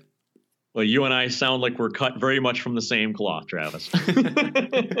about it. Well, you and I sound like we're cut very much from the same cloth, Travis.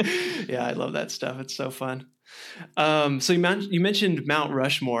 Yeah, I love that stuff. It's so fun. So you mentioned Mount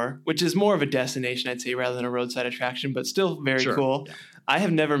Rushmore, which is more of a destination, I'd say, rather than a roadside attraction, but still very cool. Yeah. I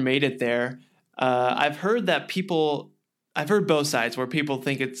have never made it there. I've heard both sides, where people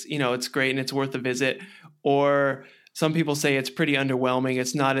think it's great and it's worth a visit, or some people say it's pretty underwhelming.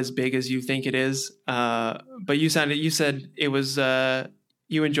 It's not as big as you think it is. But you said it was,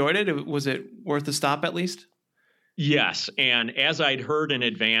 you enjoyed it. Was it worth a stop at least? Yes. And as I'd heard in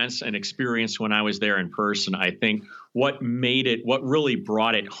advance and experienced when I was there in person, I think what really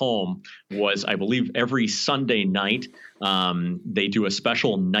brought it home was, I believe, every Sunday night, they do a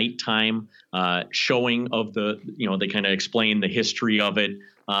special nighttime showing of they kind of explain the history of it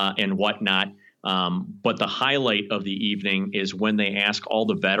and whatnot. But the highlight of the evening is when they ask all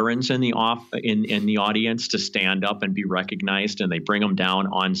the veterans in the audience to stand up and be recognized, and they bring them down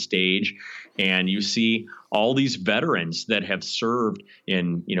on stage, and you see all these veterans that have served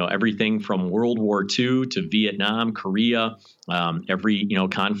in everything from World War II to Vietnam, Korea, every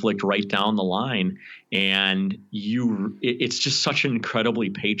conflict right down the line. And it's just such an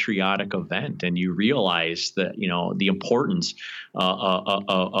incredibly patriotic event, and you realize that the importance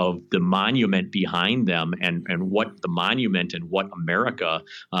of the monument behind them, and what the monument and what America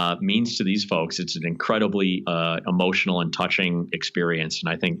means to these folks. It's an incredibly emotional and touching experience,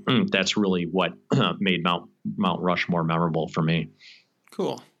 and I think that's really what made Mount Rushmore memorable for me.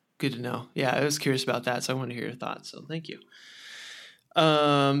 Cool, good to know. Yeah, I was curious about that, so I want to hear your thoughts. So thank you.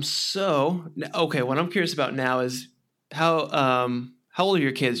 Okay, what I'm curious about now is how old are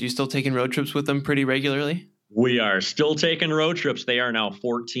your kids? You still taking road trips with them pretty regularly? We are still taking road trips. They are now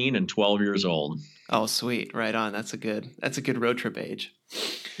 14 and 12 years old. Oh, sweet. Right on. That's a good road trip age.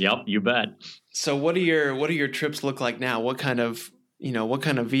 Yep, you bet. So what do your trips look like now? What kind of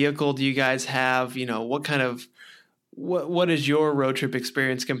vehicle do you guys have? What is your road trip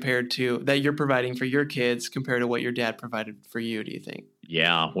experience compared to that you're providing for your kids compared to what your dad provided for you, do you think?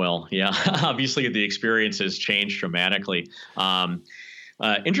 Yeah, well, yeah, obviously the experience has changed dramatically.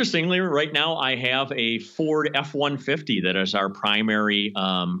 Interestingly, right now I have a Ford F-150 that is our primary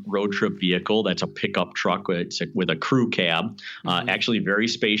road trip vehicle. That's a pickup truck with a crew cab. Actually, very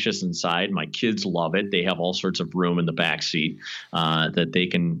spacious inside. My kids love it. They have all sorts of room in the back seat that they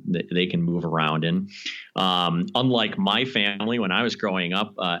can move around in. Unlike my family, when I was growing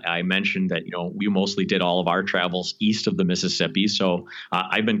up, I mentioned that we mostly did all of our travels east of the Mississippi. So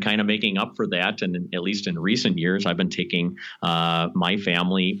I've been kind of making up for that, and at least in recent years, I've been taking my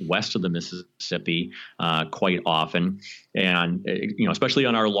family west of the Mississippi quite often. And especially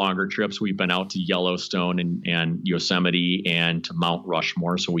on our longer trips, we've been out to Yellowstone and Yosemite and to Mount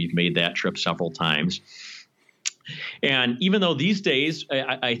Rushmore. So we've made that trip several times. And even though these days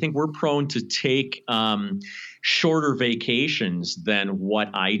I think we're prone to take shorter vacations than what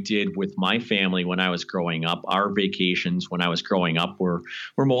I did with my family when I was growing up. Our vacations when I was growing up were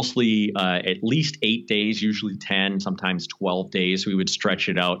mostly at least 8 days, usually 10, sometimes 12 days. We would stretch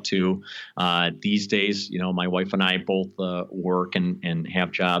it out to. These days, my wife and I both work and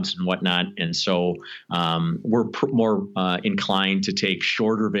have jobs and whatnot. And so we're more inclined to take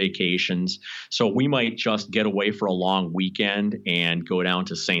shorter vacations. So we might just get away for a long weekend and go down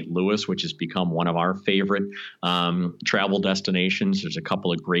to St. Louis, which has become one of our favorite travel destinations. There's a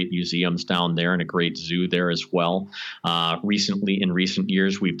couple of great museums down there and a great zoo there as well. In recent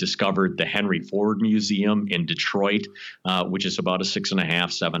years, we've discovered the Henry Ford Museum in Detroit, which is about a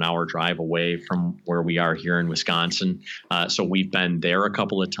 6.5-7 hour drive away from where we are here in Wisconsin. So we've been there a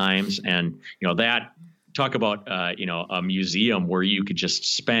couple of times, and talk about a museum where you could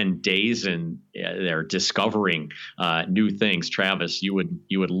just spend days in there discovering new things. Travis, you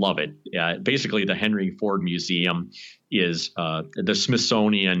would love it. Basically, the Henry Ford Museum is the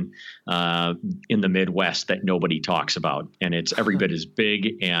Smithsonian in the Midwest that nobody talks about, and it's every bit as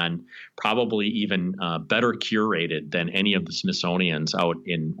big and probably even better curated than any of the Smithsonians out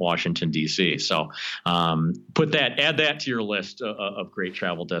in Washington D.C. So add that to your list of great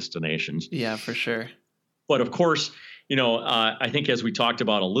travel destinations. Yeah, for sure. But of course, I think as we talked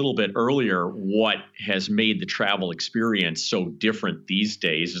about a little bit earlier, what has made the travel experience so different these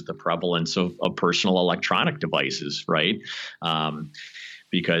days is the prevalence of personal electronic devices, right?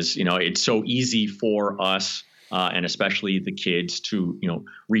 Because, it's so easy for us and especially the kids to,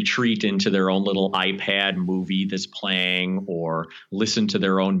 retreat into their own little iPad movie that's playing, or listen to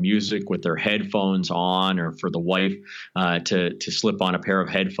their own music with their headphones on, or for the wife to slip on a pair of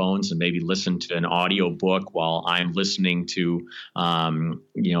headphones and maybe listen to an audio book while I'm listening to,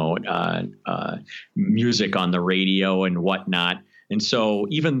 music on the radio and whatnot. And so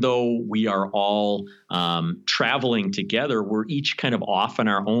even though we are all traveling together, we're each kind of off in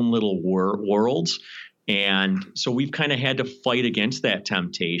our own little worlds. And so we've kind of had to fight against that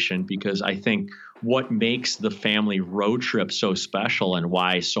temptation, because I think what makes the family road trip so special, and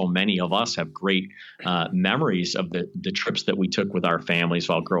why so many of us have great memories of the trips that we took with our families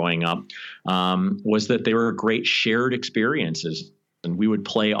while growing up, was that they were great shared experiences. And we would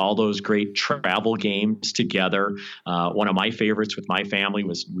play all those great travel games together. One of my favorites with my family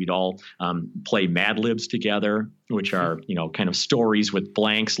was we'd all play Mad Libs together, which are, kind of stories with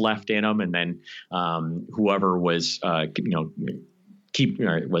blanks left in them. And then whoever was, was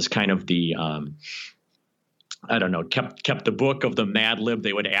kind of the, kept the book of the Mad Lib.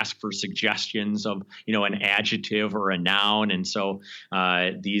 They would ask for suggestions of, an adjective or a noun. And so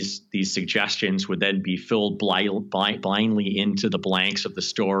these suggestions would then be filled blindly into the blanks of the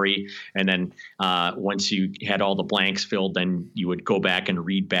story. And then once you had all the blanks filled, then you would go back and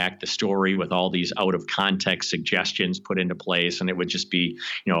read back the story with all these out of context suggestions put into place. And it would just be,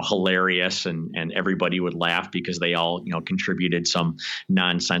 hilarious, and everybody would laugh because they all, contributed some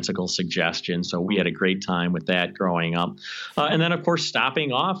nonsensical suggestions. So we had a great time with that growing up. And then, of course,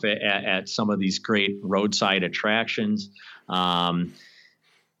 stopping off at some of these great roadside attractions, and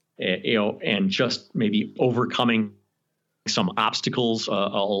just maybe overcoming some obstacles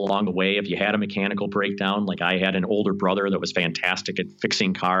along the way. If you had a mechanical breakdown, like I had an older brother that was fantastic at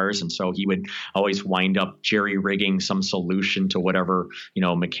fixing cars, and so he would always wind up jerry-rigging some solution to whatever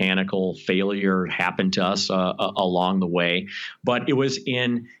mechanical failure happened to us along the way. But it was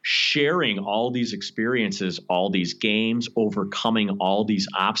in sharing all these experiences, all these games, overcoming all these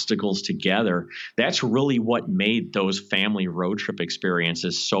obstacles together, that's really what made those family road trip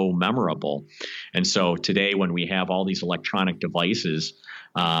experiences so memorable. And so today, when we have all these electronic devices,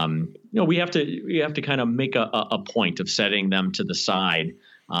 we have to kind of make a point of setting them to the side,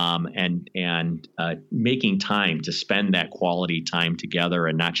 and making time to spend that quality time together,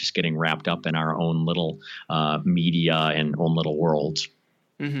 and not just getting wrapped up in our own little media and own little worlds.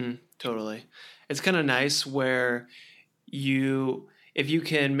 Mm-hmm, totally. It's kind of nice where if you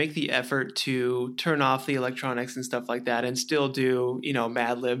can make the effort to turn off the electronics and stuff like that and still do,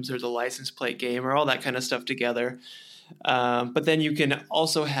 Mad Libs or the license plate game or all that kind of stuff together. But then you can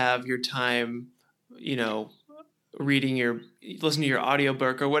also have your time, listening to your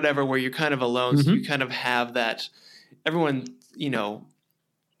audiobook or whatever, where you're kind of alone. Mm-hmm. So you kind of have that, everyone,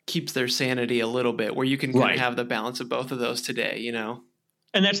 keeps their sanity a little bit, where you can kind of have the balance of both of those today,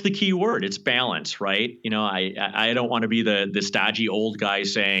 And that's the key word. It's balance, right? I don't want to be the stodgy old guy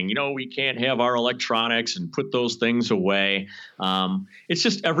saying, we can't have our electronics and put those things away. It's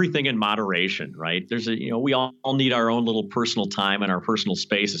just everything in moderation, right? We all need our own little personal time and our personal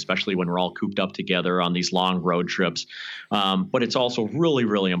space, especially when we're all cooped up together on these long road trips. But it's also really,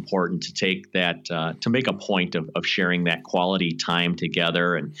 really important to take that, to make a point of sharing that quality time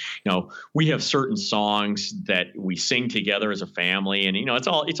together. And, we have certain songs that we sing together as a family, and,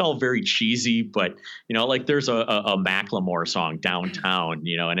 it's all very cheesy, but like there's a Macklemore song, Downtown,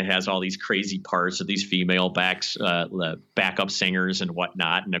 and it has all these crazy parts of these female backup singers and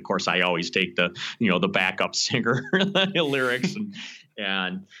whatnot. And of course, I always take the backup singer lyrics,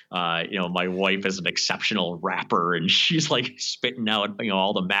 and my wife is an exceptional rapper, and she's like spitting out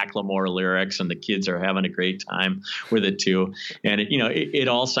all the Macklemore lyrics, and the kids are having a great time with it too. And it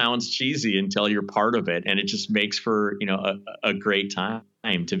all sounds cheesy until you're part of it, and it just makes for a great time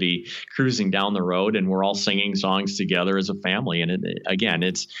to be cruising down the road, and we're all singing songs together as a family. And I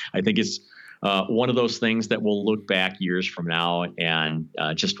think it's one of those things that we'll look back years from now and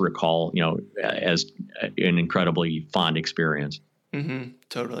just recall, as an incredibly fond experience. Mm-hmm,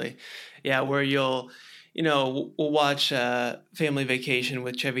 totally. Yeah, where we'll watch Family Vacation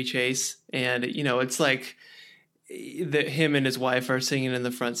with Chevy Chase, and it's like him and his wife are singing in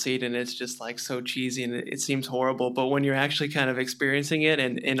the front seat, and it's just like so cheesy, and it seems horrible. But when you're actually kind of experiencing it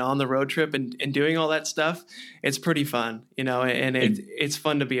and on the road trip and doing all that stuff, it's pretty fun, and it's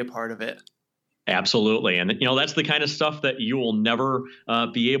fun to be a part of it. Absolutely. And, that's the kind of stuff that you will never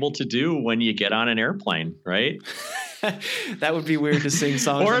be able to do when you get on an airplane, right? That would be weird to sing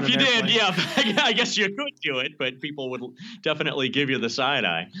songs. Or if you did, yeah, I guess you could do it, but people would definitely give you the side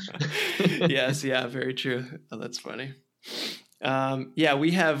eye. Yes, yeah, very true. Oh, that's funny. Yeah,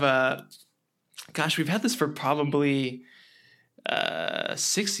 we have, we've had this for probably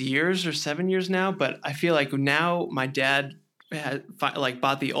 6 years or 7 years now, but I feel like now my dad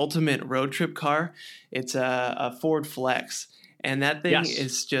bought the ultimate road trip car. It's a Ford Flex, and that thing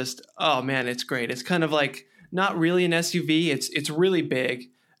is just, oh man, it's great. It's kind of like not really an SUV. It's really big,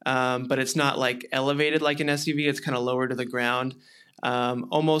 but it's not like elevated like an SUV. It's kind of lower to the ground,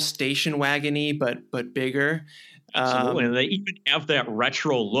 almost station wagon-y, but bigger. Absolutely. And they even have that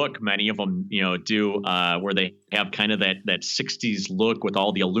retro look. Many of them, do where they have kind of that 60s look with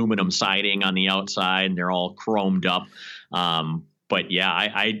all the aluminum siding on the outside, and they're all chromed up. But yeah,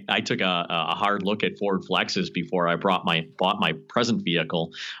 I took a hard look at Ford Flexes before I bought my present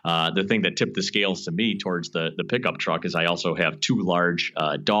vehicle. The thing that tipped the scales to me towards the pickup truck is I also have two large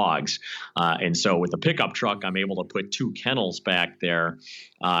dogs, and so with the pickup truck, I'm able to put two kennels back there,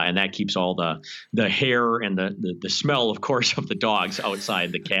 and that keeps all the hair and the smell, of course, of the dogs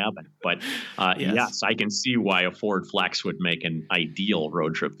outside the cabin. But yes, I can see why a Ford Flex would make an ideal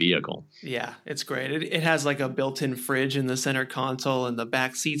road trip vehicle. Yeah, it's great. It has like a built-in fridge in the center console, and the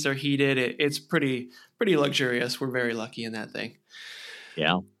back seats are heated. It's pretty luxurious. We're very lucky in that thing.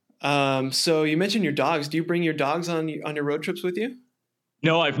 Yeah. So you mentioned your dogs. Do you bring your dogs on your road trips with you?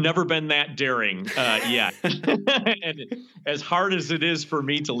 No, I've never been that daring yet. And as hard as it is for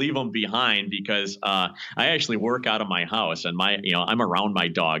me to leave them behind, because I actually work out of my house, and I'm around my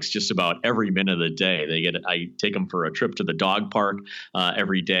dogs just about every minute of the day. I take them for a trip to the dog park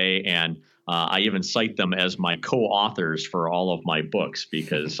every day, and I even cite them as my co-authors for all of my books,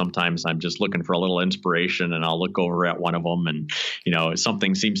 because sometimes I'm just looking for a little inspiration, and I'll look over at one of them and,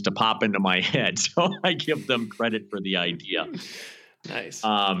 something seems to pop into my head. So I give them credit for the idea. Nice.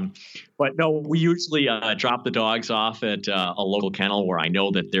 But no, we usually drop the dogs off at a local kennel where I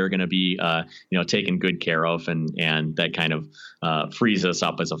know that they're going to be, taken good care of, and that kind of frees us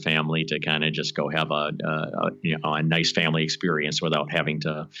up as a family to kind of just go have a nice family experience without having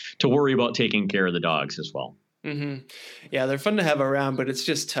to worry about taking care of the dogs as well. Mm-hmm. Yeah, they're fun to have around, but it's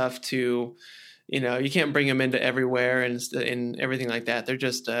just tough to, you can't bring them into everywhere and everything like that. They're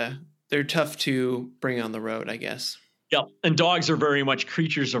just they're tough to bring on the road, I guess. Yep. And dogs are very much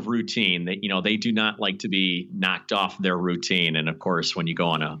creatures of routine. They do not like to be knocked off their routine. And of course, when you go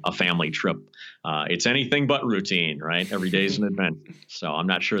on a family trip, it's anything but routine, right? Every day is an adventure. So I'm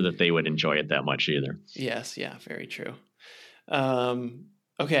not sure that they would enjoy it that much either. Yes. Yeah, very true.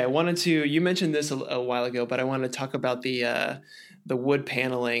 Okay. You mentioned this a while ago, but I wanted to talk about the wood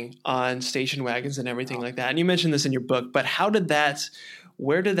paneling on station wagons and everything like that. And you mentioned this in your book, but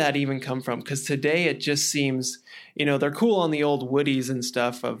where did that even come from? Because today it just seems, they're cool on the old Woodies and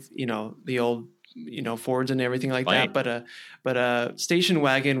stuff of, the old, Fords and everything like right. that. But a station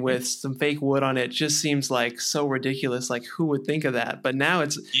wagon with some fake wood on it just seems like so ridiculous. Like, who would think of that? But now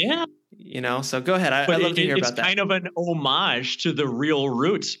it's, so go ahead. I'd love to hear about that. It's kind of an homage to the real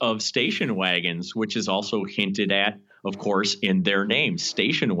roots of station wagons, which is also hinted at, of course, in their name,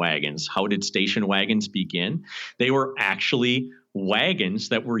 station wagons. How did station wagons begin? They were actually wagons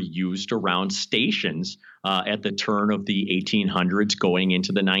that were used around stations at the turn of the 1800s going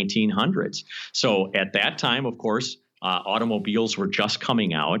into the 1900s. So at that time, of course, automobiles were just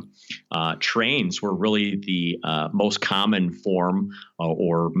coming out. Trains were really the most common form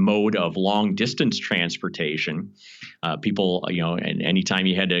or mode of long distance transportation. People, and anytime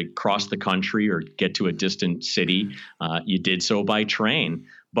you had to cross the country or get to a distant city, you did so by train.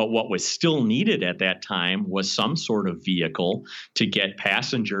 But what was still needed at that time was some sort of vehicle to get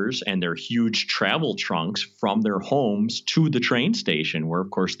passengers and their huge travel trunks from their homes to the train station, where, of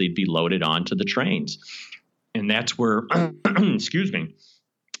course, they'd be loaded onto the trains. And that's where, excuse me,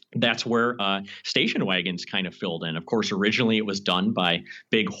 that's where station wagons kind of filled in. Of course, originally it was done by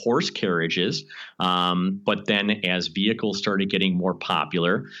big horse carriages, but then as vehicles started getting more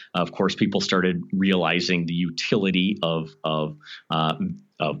popular, of course, people started realizing the utility of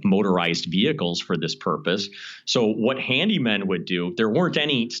motorized vehicles for this purpose. So what handymen would do, there weren't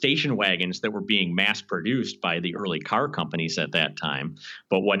any station wagons that were being mass produced by the early car companies at that time.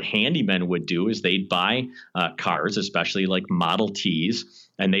 But what handymen would do is they'd buy cars, especially like Model Ts,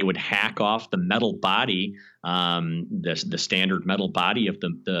 and they would hack off the metal body, the standard metal body of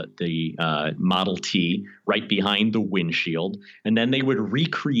the Model T right behind the windshield, and then they would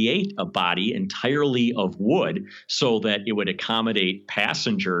recreate a body entirely of wood so that it would accommodate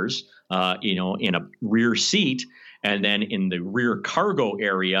passengers, in a rear seat, and then in the rear cargo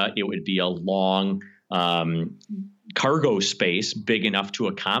area, it would be a long cargo space big enough to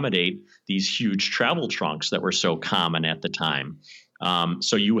accommodate these huge travel trunks that were so common at the time.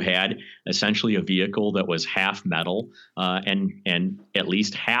 So you had essentially a vehicle that was half metal and at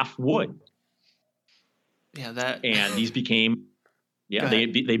least half wood. Yeah, and these became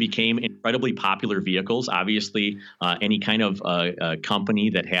they became incredibly popular vehicles. Obviously, any kind of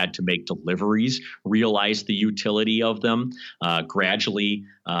company that had to make deliveries realized the utility of them. Gradually,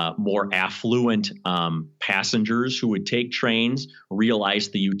 more affluent passengers who would take trains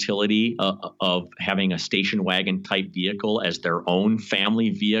realized the utility of having a station wagon type vehicle as their own family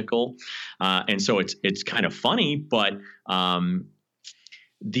vehicle. And so it's kind of funny, but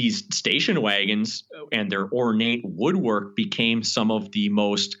these station wagons and their ornate woodwork became some of the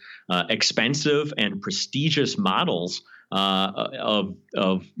most expensive and prestigious models of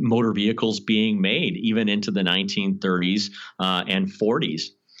motor vehicles being made, even into the 1930s and 40s.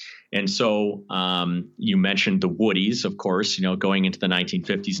 And so you mentioned the Woodies, of course, going into the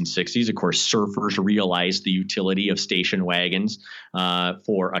 1950s and 60s. Of course, surfers realized the utility of station wagons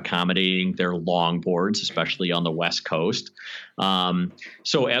for accommodating their longboards, especially on the West Coast.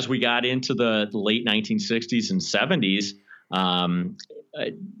 So as we got into the late 1960s and 70s,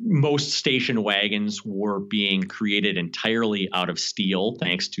 most station wagons were being created entirely out of steel,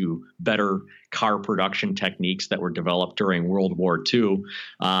 thanks to better car production techniques that were developed during World War II.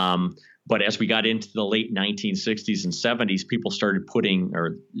 But as we got into the late 1960s and 70s, people started putting,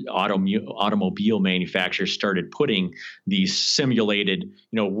 or automobile manufacturers started putting these simulated,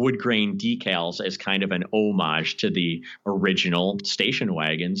 wood grain decals as kind of an homage to the original station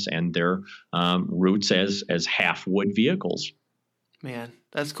wagons and their roots as half wood vehicles. Man,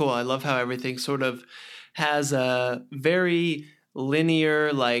 that's cool. I love how everything sort of has a very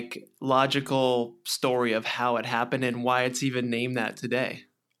linear, logical story of how it happened and why it's even named that today.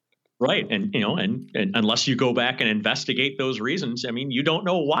 Right. And unless you go back and investigate those reasons, you don't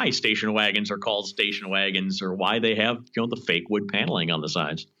know why station wagons are called station wagons or why they have, the fake wood paneling on the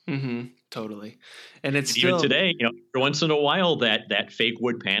sides. Mm-hmm. Totally. And it's even today, every once in a while that fake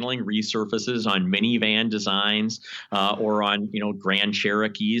wood paneling resurfaces on minivan designs or on, Grand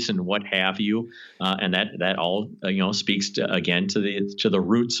Cherokees and what have you. And that all, speaks to the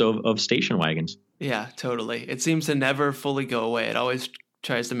roots of station wagons. Yeah, totally. It seems to never fully go away. It always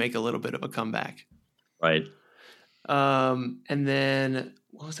tries to make a little bit of a comeback. Right. And then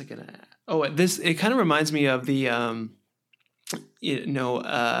what was I going to add? Oh, it kind of reminds me of the, kind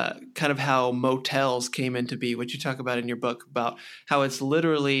of how motels came into be, which you talk about in your book, about how it's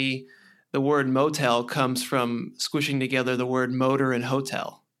literally the word motel comes from squishing together the word motor and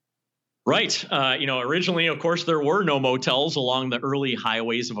hotel. Right. Originally, of course, there were no motels along the early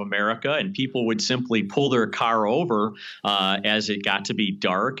highways of America, and people would simply pull their car over as it got to be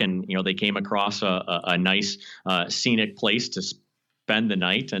dark, and they came across a nice scenic place to spend the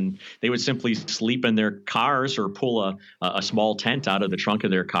night, and they would simply sleep in their cars or pull a small tent out of the trunk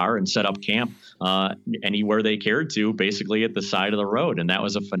of their car and set up camp anywhere they cared to, basically at the side of the road. And that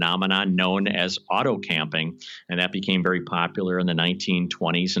was a phenomenon known as auto camping, and that became very popular in the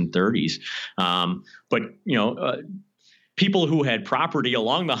 1920s and 30s. But people who had property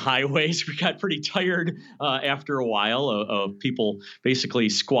along the highways, we got pretty tired after a while of people basically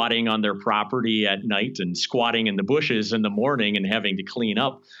squatting on their property at night and squatting in the bushes in the morning and having to clean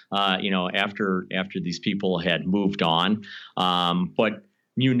up, after these people had moved on. But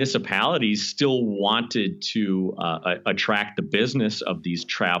municipalities still wanted to attract the business of these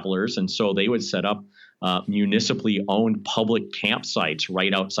travelers, and so they would set up municipally owned public campsites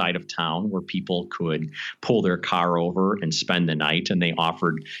right outside of town where people could pull their car over and spend the night. And they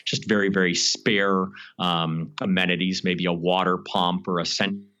offered just very, very spare amenities, maybe a water pump or a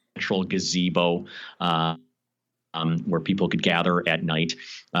central gazebo where people could gather at night.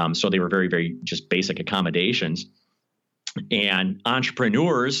 So they were very, very just basic accommodations. And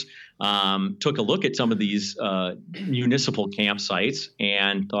entrepreneurs took a look at some of these municipal campsites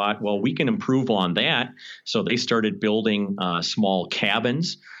and thought, well, we can improve on that. So they started building small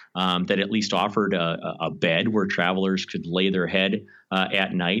cabins that at least offered a bed where travelers could lay their head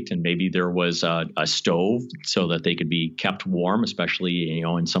at night, and maybe there was a stove so that they could be kept warm, especially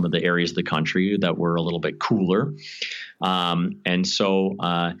in some of the areas of the country that were a little bit cooler. And so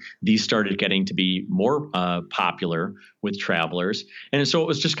these started getting to be more popular with travelers, and so it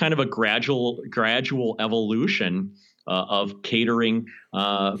was just kind of a gradual evolution of catering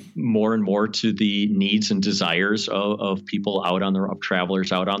more and more to the needs and desires of people of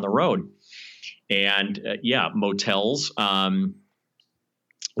travelers out on the road. And motels.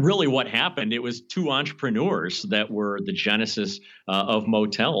 Really what happened, it was two entrepreneurs that were the genesis of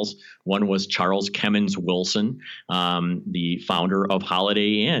motels. One was Charles Kemmons Wilson, the founder of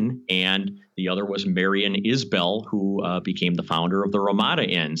Holiday Inn, and the other was Marion Isbell, who became the founder of the Ramada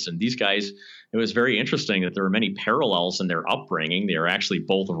Inns. And these guys, it was very interesting that there were many parallels in their upbringing. They were actually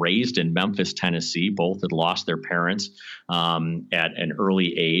both raised in Memphis, Tennessee. Both had lost their parents at an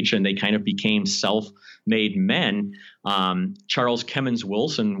early age, and they kind of became self-made men. Charles Kemmons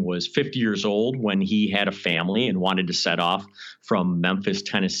Wilson was 50 years old when he had a family and wanted to set off from Memphis,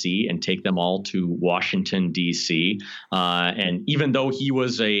 Tennessee, and take them all to Washington, D.C. And even though he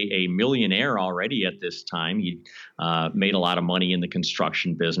was a millionaire already at this time, he made a lot of money in the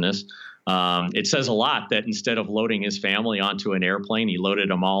construction business. It says a lot that instead of loading his family onto an airplane, he loaded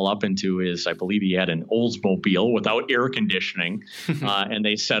them all up into I believe he had an Oldsmobile without air conditioning, and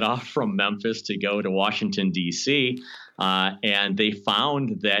they set off from Memphis to go to Washington, D.C., and they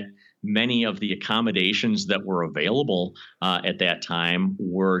found that many of the accommodations that were available at that time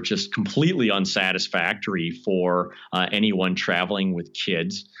were just completely unsatisfactory for anyone traveling with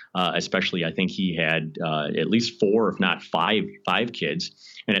kids. Especially, I think he had at least 4, if not five kids.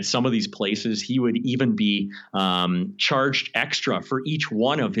 And at some of these places, he would even be charged extra for each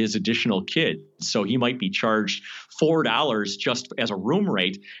one of his additional kids. So he might be charged $4 just as a room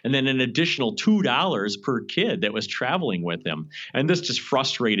rate, and then an additional $2 per kid that was traveling with him. And this just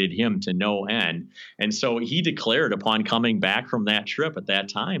frustrated him to no end. And so he declared upon coming back from that trip at that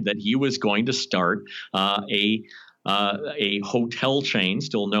time that he was going to start a hotel chain,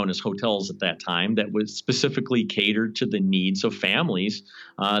 still known as hotels at that time, that was specifically catered to the needs of families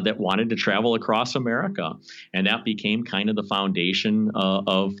that wanted to travel across America. And that became kind of the foundation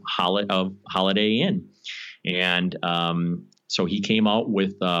of Holiday Inn. And so he came out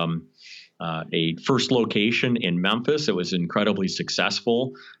with a first location in Memphis. It was incredibly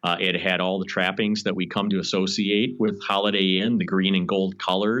successful. It had all the trappings that we come to associate with Holiday Inn, the green and gold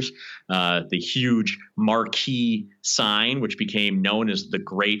colors, the huge marquee sign, which became known as the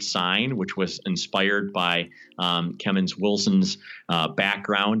Great Sign, which was inspired by Kemmons Wilson's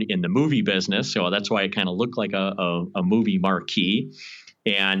background in the movie business. So that's why it kind of looked like a movie marquee.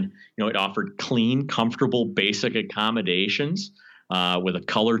 And, it offered clean, comfortable, basic accommodations with a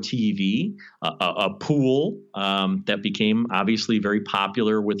color TV, a pool that became obviously very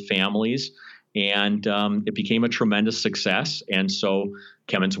popular with families. And it became a tremendous success. And so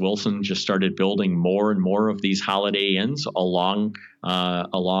Kemmons Wilson just started building more and more of these Holiday Inns along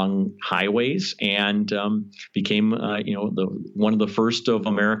highways, and became one of the first of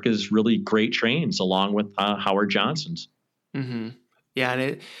America's really great trains, along with Howard Johnson's. Mm-hmm. Yeah,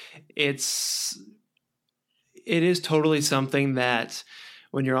 and it is totally something that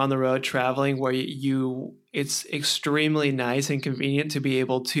when you're on the road traveling, where it's extremely nice and convenient to be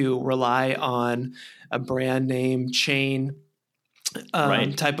able to rely on a brand name chain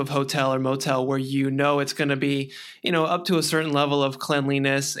right. type of hotel or motel where it's going to be up to a certain level of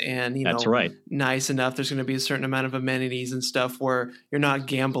cleanliness and That's right. nice enough. There's going to be a certain amount of amenities and stuff where you're not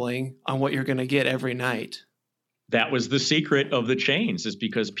gambling on what you're going to get every night. That was the secret of the chains, is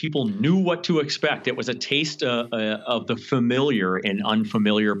because people knew what to expect. It was a taste of the familiar in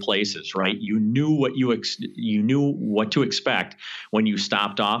unfamiliar places, right? You knew what to expect when you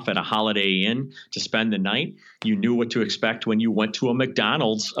stopped off at a Holiday Inn to spend the night. You knew what to expect when you went to a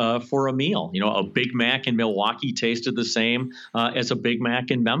McDonald's for a meal. A Big Mac in Milwaukee tasted the same as a Big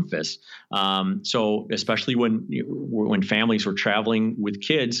Mac in Memphis. So especially when families were traveling with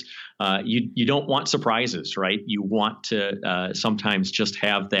kids, you don't want surprises, right? You want to sometimes just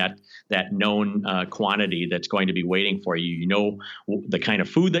have that known quantity that's going to be waiting for you. You know the kind of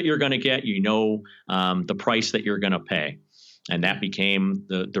food that you're going to get. The price that you're going to pay. And that became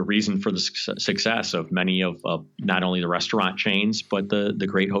the reason for the success of many of not only the restaurant chains, but the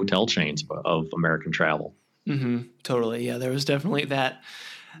great hotel chains of American travel. Mm-hmm. Totally. Yeah, there was definitely that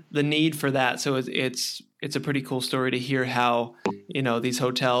the need for that. So it's a pretty cool story to hear how, these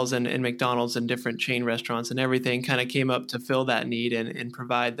hotels and McDonald's and different chain restaurants and everything kind of came up to fill that need and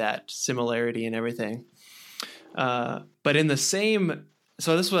provide that similarity and everything. But in the same,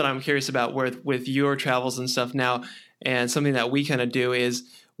 so this is what I'm curious about with your travels and stuff now, and something that we kind of do is,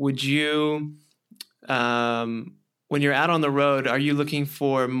 would you, when you're out on the road, are you looking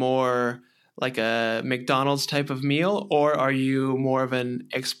for more like a McDonald's type of meal, or are you more of an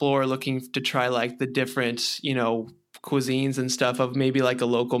explorer looking to try like the different, cuisines and stuff of maybe like a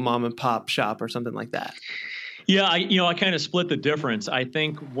local mom and pop shop or something like that? Yeah, I kind of split the difference. I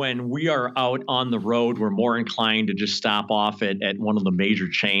think when we are out on the road, we're more inclined to just stop off at one of the major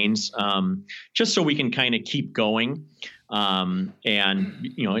chains, just so we can kind of keep going. And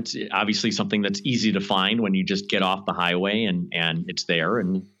it's obviously something that's easy to find when you just get off the highway and it's there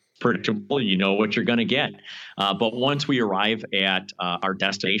and predictable. You know what you're going to get. But once we arrive at our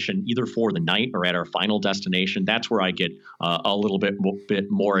destination, either for the night or at our final destination, that's where I get a little bit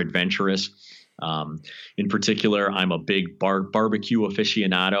more adventurous. In particular, I'm a big barbecue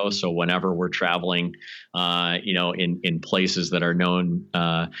aficionado. So whenever we're traveling, in places that are known,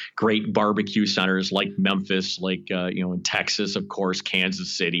 great barbecue centers like Memphis, like, in Texas, of course,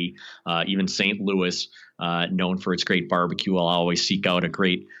 Kansas City, even St. Louis, known for its great barbecue. I'll always seek out a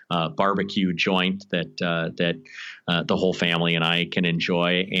great barbecue joint that the whole family and I can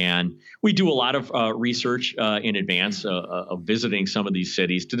enjoy. And we do a lot of research in advance of visiting some of these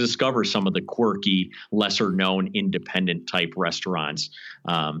cities to discover some of the quirky, lesser-known, independent-type restaurants.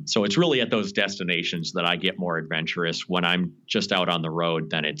 So it's really at those destinations that I get more adventurous. When I'm just out on the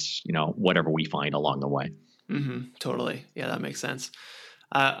road, then it's whatever we find along the way. Mm-hmm. Totally. Yeah, that makes sense.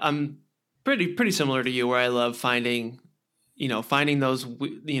 I'm pretty similar to you, where I love finding those,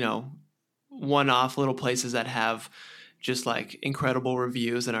 one-off little places that have just like incredible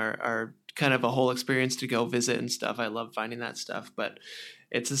reviews and are kind of a whole experience to go visit and stuff. I love finding that stuff, but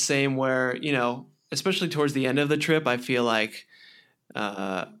it's the same where, especially towards the end of the trip, I feel like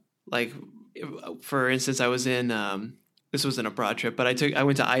for instance, I was in, this was an abroad trip, but I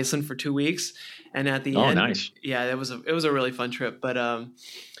went to Iceland for 2 weeks, and at the end, nice. Yeah, it was a really fun trip. But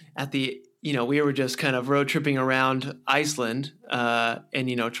at the, we were just kind of road tripping around Iceland,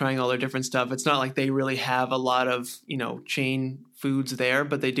 and trying all their different stuff. It's not like they really have a lot of chain foods there,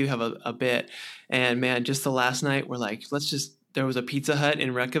 but they do have a bit. And man, just the last night, we're like, there was a Pizza Hut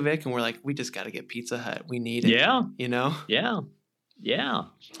in Reykjavik, and we're like, we just got to get Pizza Hut. We need it. Yeah. Yeah. Yeah,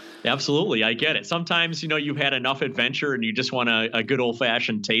 absolutely. I get it. Sometimes, you've had enough adventure and you just want a good old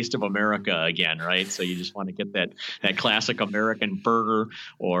fashioned taste of America again, right? So you just want to get that classic American burger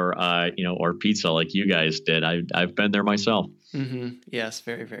or pizza like you guys did. I've been there myself. Mm-hmm. Yes,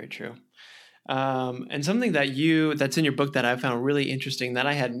 very, very true. And something that's in your book that I found really interesting that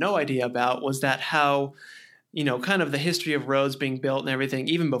I had no idea about was that how, kind of the history of roads being built and everything,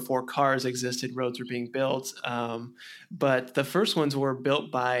 even before cars existed, roads were being built. But the first ones were built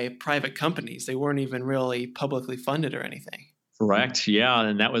by private companies. They weren't even really publicly funded or anything. Correct. Yeah.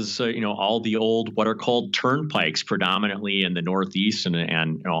 And that was, all the old, what are called turnpikes, predominantly in the Northeast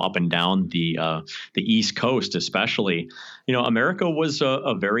and up and down the East Coast, especially. America was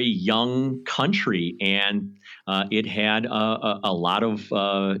a very young country, and it had a lot of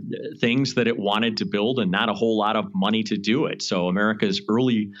things that it wanted to build and not a whole lot of money to do it. So America's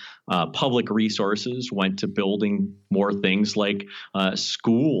early public resources went to building more things like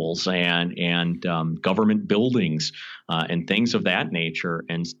schools and government buildings and things of that nature.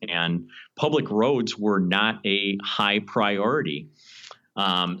 And public roads were not a high priority.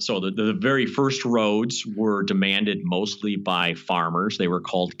 So the very first roads were demanded mostly by farmers. They were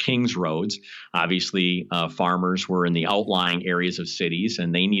called King's Roads. Obviously, farmers were in the outlying areas of cities,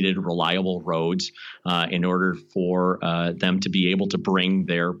 and they needed reliable roads in order for them to be able to bring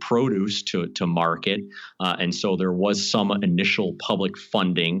their produce to market. And so there was some initial public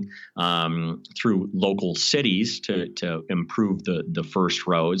funding through local cities to improve the first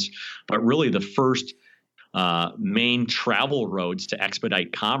roads. But really, the first main travel roads to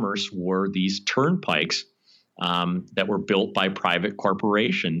expedite commerce were these turnpikes that were built by private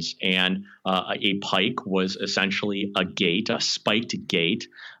corporations. And a pike was essentially a spiked gate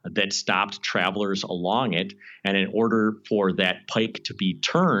that stopped travelers along it. And in order for that pike to be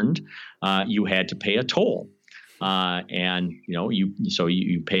turned, you had to pay a toll.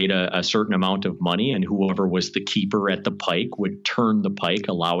 You paid a certain amount of money, and whoever was the keeper at the pike would turn the pike,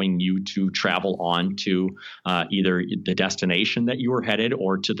 allowing you to travel on to either the destination that you were headed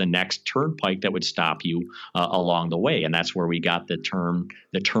or to the next turnpike that would stop you along the way. And that's where we got the term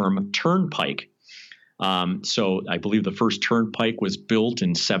turnpike. So I believe the first turnpike was built in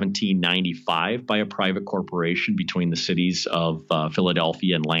 1795 by a private corporation between the cities of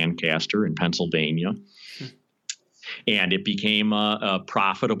Philadelphia and Lancaster in Pennsylvania. And it became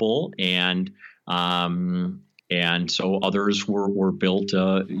profitable, and so others were built,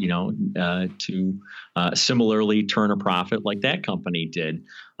 to similarly turn a profit like that company did.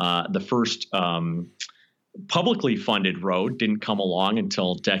 The first publicly funded road didn't come along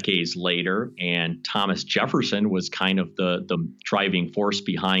until decades later, and Thomas Jefferson was kind of the driving force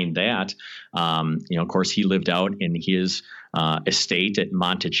behind that. Of course, he lived out in his estate at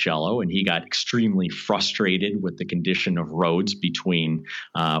Monticello, and he got extremely frustrated with the condition of roads between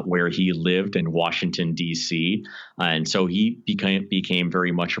where he lived and Washington, D.C. And so he became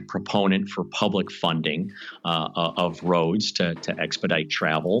very much a proponent for public funding of roads to expedite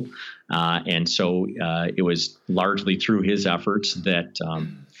travel. And so it was largely through his efforts that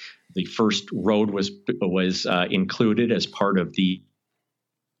the first road was included as part of the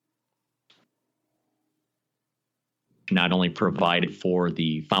not only provided for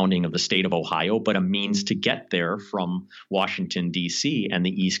the founding of the state of Ohio, but a means to get there from Washington, D.C. and the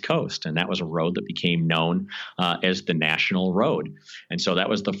East Coast. And that was a road that became known as the National Road. And so that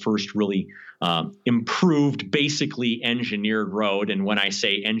was the first really improved, basically engineered road. And when I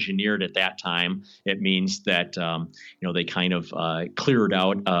say engineered at that time, it means that, they kind of cleared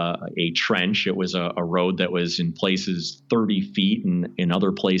out a trench. It was a road that was in places 30 feet and in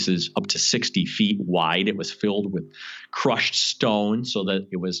other places up to 60 feet wide. It was filled with crushed stone so that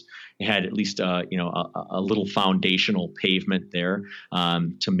it had at least a little foundational pavement there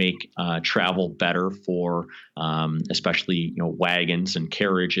to make travel better for especially wagons and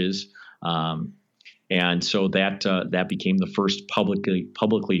carriages. And so that became the first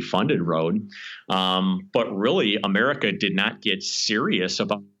publicly funded road. But really, America did not get serious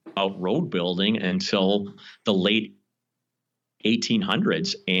about road building until the late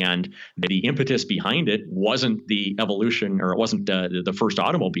 1800s, and the impetus behind it wasn't the evolution, or it wasn't the first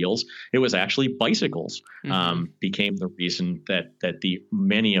automobiles. It was actually bicycles. Became the reason that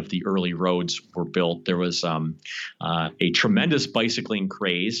many of the early roads were built. There was a tremendous bicycling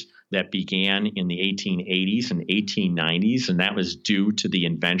craze that began in the 1880s and 1890s, and that was due to the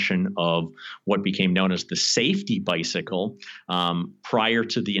invention of what became known as the safety bicycle. Prior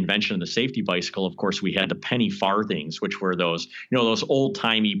to the invention of the safety bicycle, of course, we had the penny farthings, which were those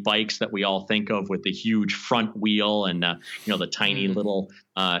old-timey bikes that we all think of with the huge front wheel and the tiny little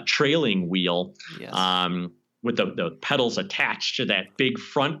trailing wheel. Yes. With the pedals attached to that big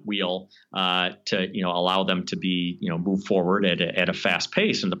front wheel to allow them to be move forward at a fast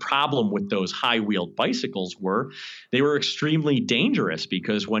pace. And the problem with those high-wheeled bicycles they were extremely dangerous,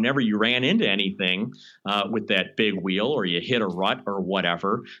 because whenever you ran into anything with that big wheel, or you hit a rut or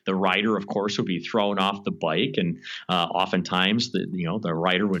whatever, the rider, of course, would be thrown off the bike, and oftentimes the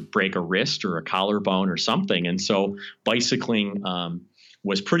rider would break a wrist or a collarbone or something. And so bicycling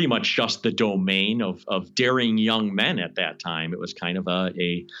was pretty much just the domain of daring young men at that time. It was kind of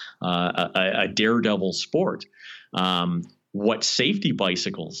a daredevil sport. What safety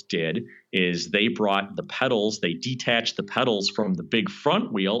bicycles did is they brought the pedals, they detached the pedals from the big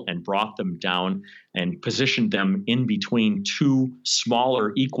front wheel and brought them down and positioned them in between two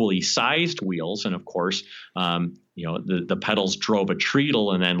smaller, equally sized wheels. And of course, the pedals drove a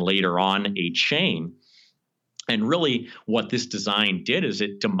treadle and then later on a chain. And really what this design did is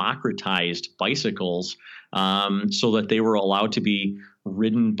it democratized bicycles so that they were allowed to be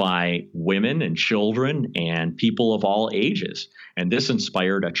ridden by women and children and people of all ages. And this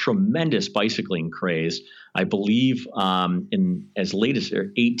inspired a tremendous bicycling craze. I believe in as late as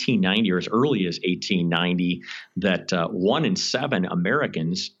 1890 or as early as 1890 that 1 in 7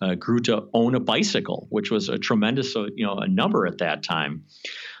 Americans grew to own a bicycle, which was a tremendous a number at that time.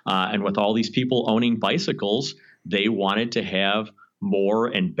 And with all these people owning bicycles, they wanted to have more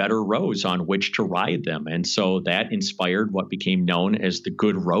and better roads on which to ride them. And so that inspired what became known as the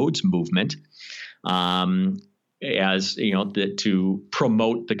Good Roads movement, to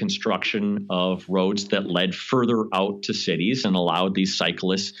promote the construction of roads that led further out to cities and allowed these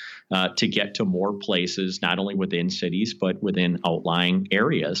cyclists to get to more places, not only within cities, but within outlying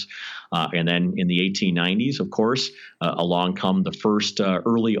areas. And then in the 1890s, of course, along come the first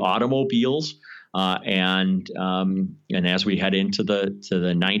early automobiles. And as we head into the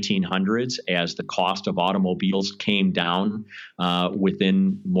 1900s, as the cost of automobiles came down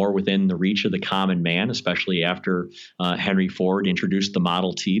within the reach of the common man, especially after Henry Ford introduced the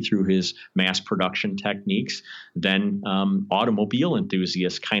Model T through his mass production techniques, then automobile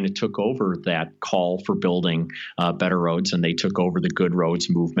enthusiasts kind of took over that call for building better roads, and they took over the good roads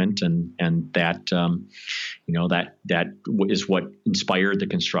movement, and that that is what inspired the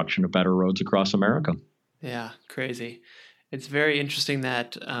construction of better roads across America. Yeah, crazy. It's very interesting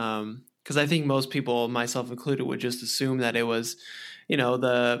that because I think most people, myself included, would just assume that it was,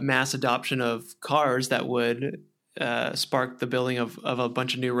 the mass adoption of cars that would spark the building of a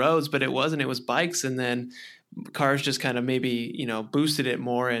bunch of new roads, but it wasn't. It was bikes, and then cars just kind of maybe boosted it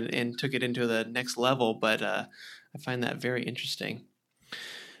more and took it into the next level. But I find that very interesting.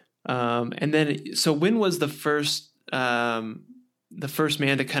 And then, so when was the first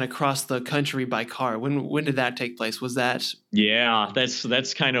man to kind of cross the country by car? When did that take place? Was that? Yeah,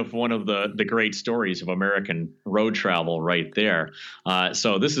 that's kind of one of the great stories of American road travel right there.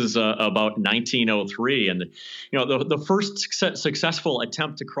 So this is about 1903, and the first successful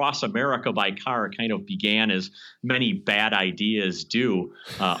attempt to cross America by car kind of began as many bad ideas do,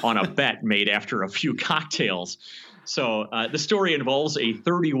 on a bet made after a few cocktails. So the story involves a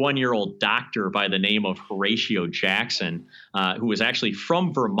 31-year-old doctor by the name of Horatio Jackson, who was actually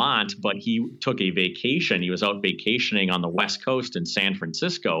from Vermont, but he took a vacation. He was out vacationing on the West Coast in San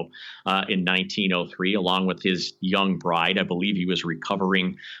Francisco in 1903, along with his young bride. I believe he was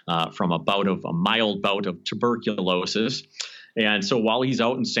recovering from a mild bout of tuberculosis. And so while he's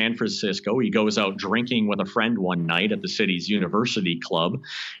out in San Francisco, he goes out drinking with a friend one night at the city's university club.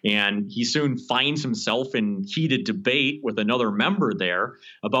 And he soon finds himself in heated debate with another member there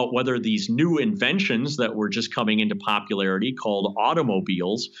about whether these new inventions that were just coming into popularity, called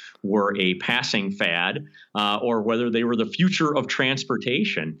automobiles, were a passing fad, or whether they were the future of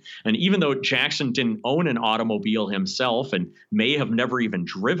transportation. And even though Jackson didn't own an automobile himself and may have never even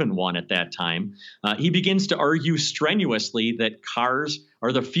driven one at that time, he begins to argue strenuously that cars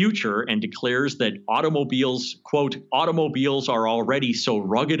are the future, and declares that automobiles, quote, automobiles are already so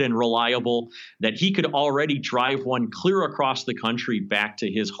rugged and reliable that he could already drive one clear across the country back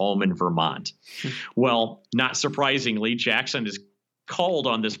to his home in Vermont. Well, not surprisingly, Jackson is called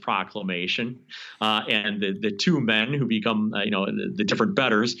on this proclamation, and the two men who become the different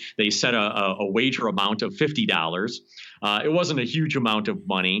bettors, they set a wager amount of $50. It wasn't a huge amount of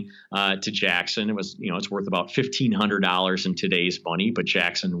money to Jackson. It was, it's worth about $1,500 in today's money, but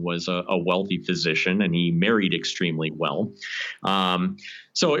Jackson was a wealthy physician, and he married extremely well.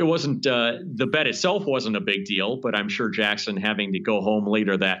 So it wasn't, the bet itself wasn't a big deal, but I'm sure Jackson having to go home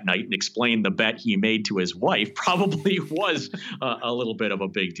later that night and explain the bet he made to his wife probably was a little bit of a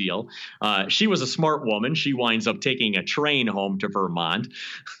big deal. She was a smart woman. She winds up taking a train home to Vermont.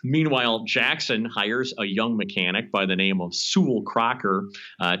 Meanwhile, Jackson hires a young mechanic by the name of Sewell Crocker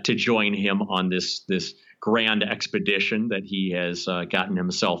to join him on this grand expedition that he has gotten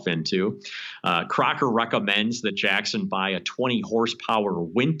himself into. Crocker recommends that Jackson buy a 20 horsepower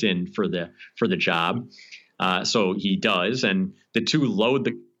Winton for the job. So he does, and the two load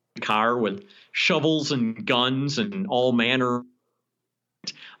the car with shovels and guns and all manner.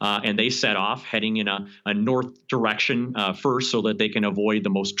 And they set off heading in a north direction first, so that they can avoid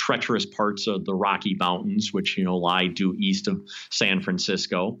the most treacherous parts of the Rocky Mountains, which lie due east of San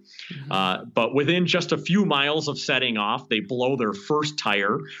Francisco. Mm-hmm. But within just a few miles of setting off, they blow their first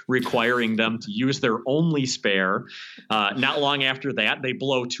tire, requiring them to use their only spare. Not long after that, they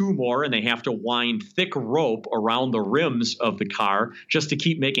blow two more, and they have to wind thick rope around the rims of the car just to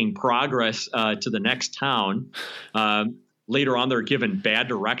keep making progress to the next town. Later on, they're given bad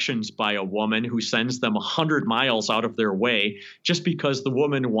directions by a woman who sends them 100 miles out of their way just because the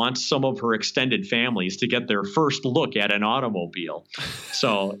woman wants some of her extended families to get their first look at an automobile.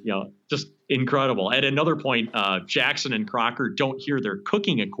 So, just incredible. At another point, Jackson and Crocker don't hear their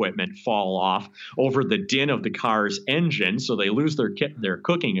cooking equipment fall off over the din of the car's engine, so they lose their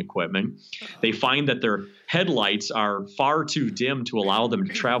cooking equipment. They find that their headlights are far too dim to allow them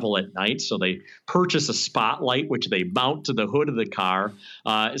to travel at night, so they purchase a spotlight, which they mount to the hood of the car.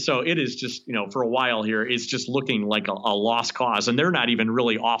 So it is just, for a while here, it's just looking like a lost cause, and they're not even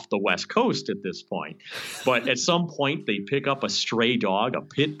really off the West Coast at this point. But at some point, they pick up a stray dog, a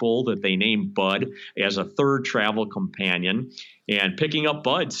pit bull that they name Bud, as a third travel companion, and picking up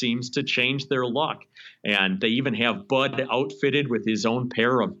Bud seems to change their luck. And they even have Bud outfitted with his own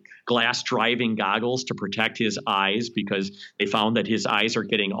pair of glass driving goggles to protect his eyes, because they found that his eyes are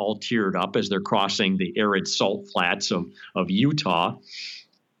getting all teared up as they're crossing the arid salt flats of Utah.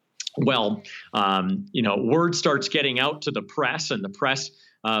 Well, word starts getting out to the press, and the press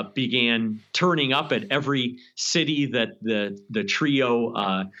began turning up at every city that the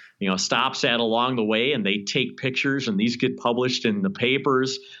trio stops at along the way, and they take pictures, and these get published in the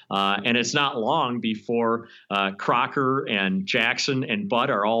papers. And it's not long before Crocker and Jackson and Butt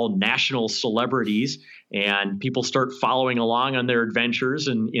are all national celebrities, and people start following along on their adventures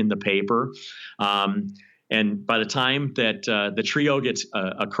in the paper. And by the time that the trio gets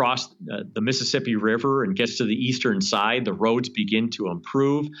across the Mississippi River and gets to the eastern side, the roads begin to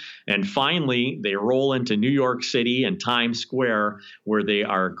improve. And finally, they roll into New York City and Times Square, where they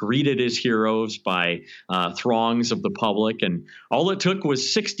are greeted as heroes by throngs of the public. And all it took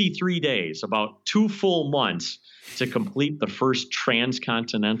was 63 days, about 2 full months, to complete the first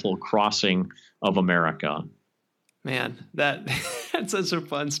transcontinental crossing of America. Man, that's such a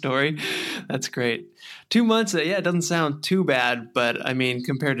fun story. That's great. 2 months, it doesn't sound too bad, but I mean,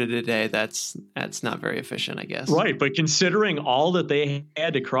 compared to today, that's not very efficient, I guess. Right, but considering all that they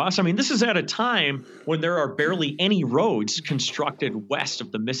had to cross, I mean, this is at a time when there are barely any roads constructed west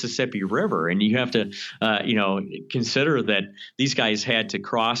of the Mississippi River, and you have to, consider that these guys had to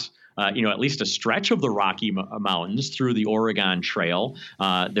cross at least a stretch of the Rocky Mountains through the Oregon Trail.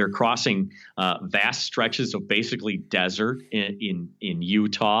 They're crossing vast stretches of basically desert in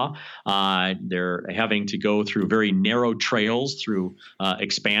Utah. They're having to go through very narrow trails through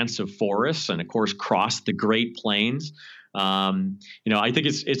expansive forests, and of course cross the Great Plains. I think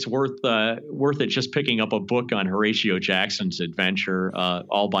it's worth it just picking up a book on Horatio Jackson's adventure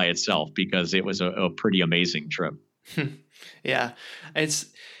all by itself, because it was a pretty amazing trip. Yeah, it's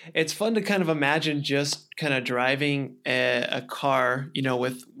fun to kind of imagine just kind of driving a car,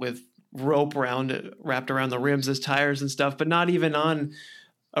 with rope wrapped around the rims as tires and stuff, but not even on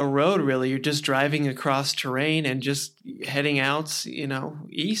a road really. You're just driving across terrain and just heading out,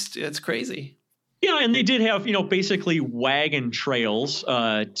 east. It's crazy. Yeah, and they did have, basically wagon trails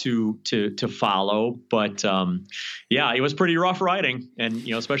to follow, but it was pretty rough riding, and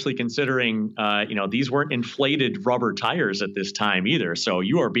especially considering these weren't inflated rubber tires at this time either, so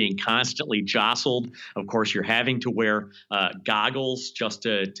you are being constantly jostled. Of course, you're having to wear goggles just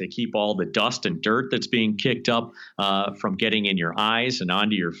to keep all the dust and dirt that's being kicked up from getting in your eyes and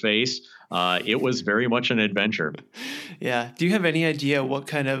onto your face. It was very much an adventure. Yeah. Do you have any idea what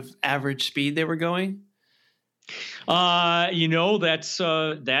kind of average speed they were going? That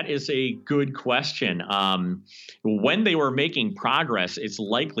is a good question. When they were making progress, it's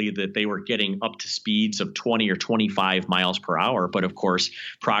likely that they were getting up to speeds of 20 or 25 miles per hour. But of course,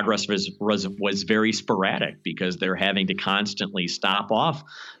 progress was very sporadic because they're having to constantly stop off.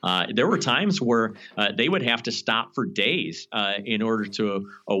 There were times where they would have to stop for days in order to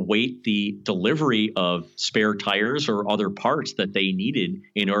await the delivery of spare tires or other parts that they needed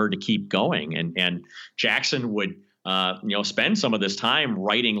in order to keep going. And Jackson would spend some of this time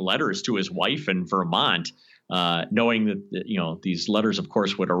writing letters to his wife in Vermont, knowing that, these letters, of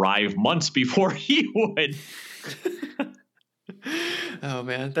course, would arrive months before he would. Oh,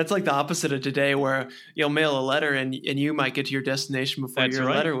 man. That's like the opposite of today, where you'll mail a letter and you might get to your destination before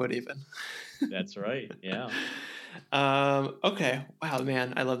your letter would even. That's right. Yeah. Okay. Wow,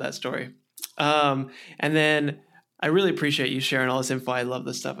 man. I love that story. And then I really appreciate you sharing all this info. I love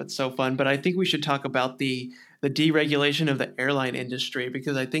this stuff. It's so fun. But I think we should talk about the deregulation of the airline industry,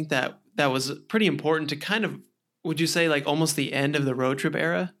 because I think that was pretty important to kind of, would you say, like almost the end of the road trip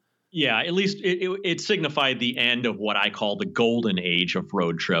era? Yeah, at least it signified the end of what I call the golden age of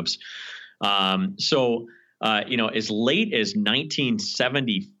road trips. As late as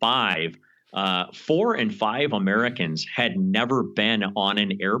 1975, 4 in 5 Americans had never been on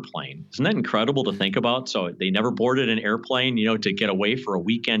an airplane. Isn't that incredible to think about? So they never boarded an airplane, to get away for a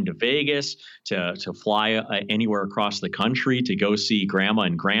weekend to Vegas, to fly anywhere across the country, to go see grandma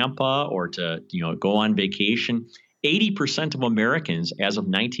and grandpa, or to, go on vacation. 80% of Americans as of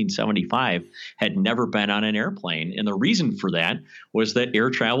 1975 had never been on an airplane. And the reason for that was that air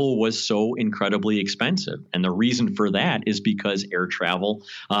travel was so incredibly expensive. And the reason for that is because air travel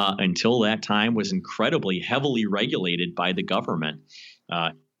until that time was incredibly heavily regulated by the government.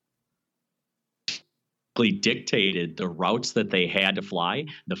 Dictated the routes that they had to fly,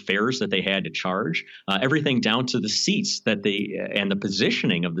 the fares that they had to charge, everything down to the seats and the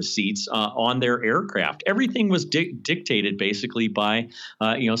positioning of the seats on their aircraft. Everything was dictated basically by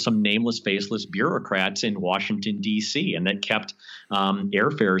some nameless, faceless bureaucrats in Washington, D.C., and that kept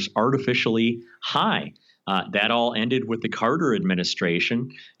airfares artificially high. That all ended with the Carter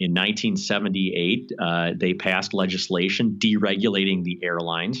administration in 1978. They passed legislation deregulating the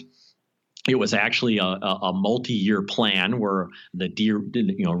airlines. it was actually a multi-year plan where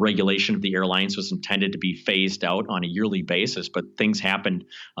regulation of the airlines was intended to be phased out on a yearly basis, but things happened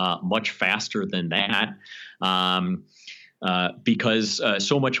much faster than that. Because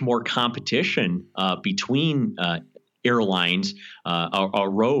so much more competition between airlines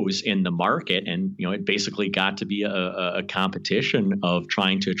arose in the market, and it basically got to be a competition of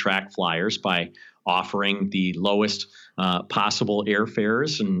trying to attract flyers by offering the lowest possible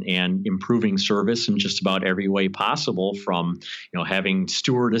airfares and improving service in just about every way possible, from having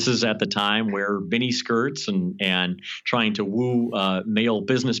stewardesses at the time wear mini skirts and trying to woo male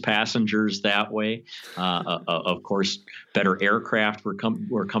business passengers that way. Of course, better aircraft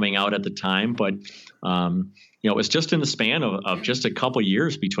were coming out at the time, but it was just in the span of just a couple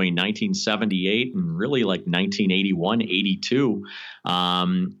years between 1978 and really like 1981, 82,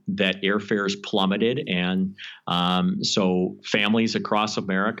 that airfares plummeted. And so families across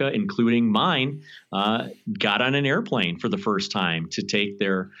America, including mine, got on an airplane for the first time to take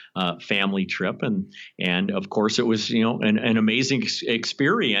their family trip. And of course, it was, an amazing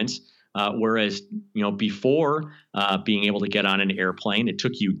experience. Whereas, before being able to get on an airplane, it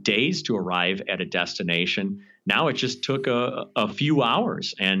took you days to arrive at a destination. Now it just took a few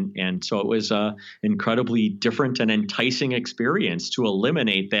hours. And so it was an incredibly different and enticing experience to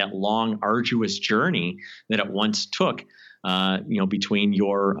eliminate that long, arduous journey that it once took, between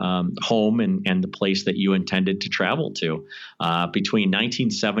your home and the place that you intended to travel to. Between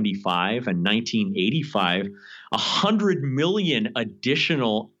 1975 and 1985, 100 million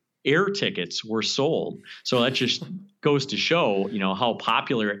additional air tickets were sold. So that just goes to show, how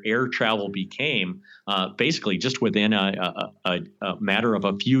popular air travel became, basically just within a matter of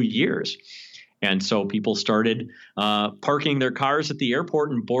a few years. And so people started parking their cars at the airport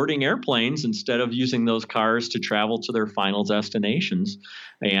and boarding airplanes instead of using those cars to travel to their final destinations.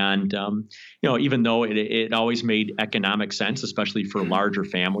 And, even though it always made economic sense, especially for larger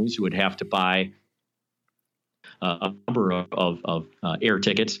families who would have to buy a number of air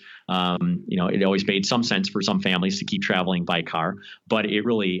tickets. It always made some sense for some families to keep traveling by car, but it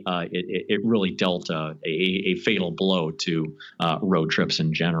really dealt a fatal blow to road trips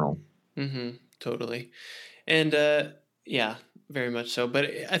in general. Mm-hmm, totally. And yeah, very much so. But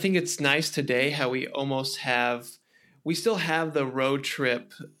I think it's nice today how we still have the road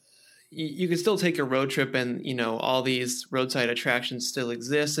trip. You can still take a road trip and, all these roadside attractions still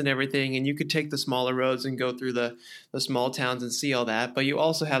exist and everything. And you could take the smaller roads and go through the small towns and see all that. But you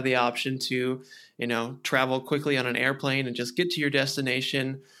also have the option to, travel quickly on an airplane and just get to your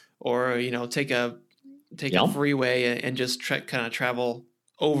destination, or, take a freeway and just kind of travel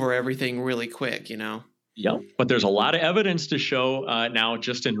over everything really quick, Yep. But there's a lot of evidence to show now,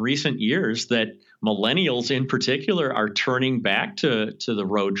 just in recent years, that millennials in particular are turning back to the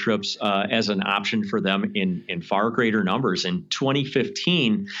road trips as an option for them in far greater numbers. In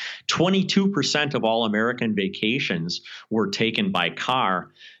 2015, 22% of all American vacations were taken by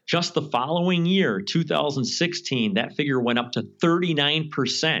car. Just the following year, 2016, that figure went up to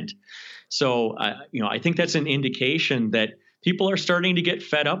 39%. So, I think that's an indication that people are starting to get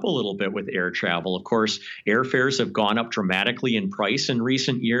fed up a little bit with air travel. Of course, airfares have gone up dramatically in price in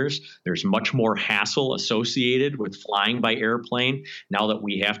recent years. There's much more hassle associated with flying by airplane now that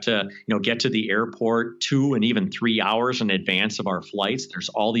we have to, get to the airport 2 and even 3 hours in advance of our flights. There's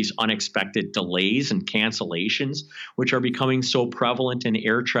all these unexpected delays and cancellations, which are becoming so prevalent in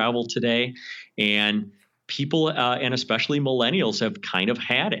air travel today. And people, and especially millennials, have kind of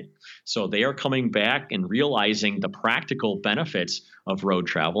had it. So they are coming back and realizing the practical benefits of road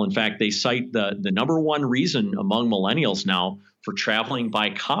travel. In fact, they cite the number one reason among millennials now for traveling by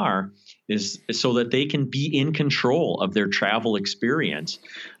car is so that they can be in control of their travel experience.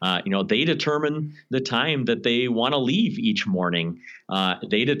 They determine the time that they want to leave each morning.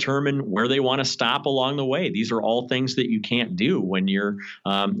 They determine where they want to stop along the way. These are all things that you can't do when you're,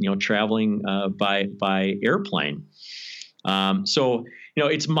 traveling by airplane. So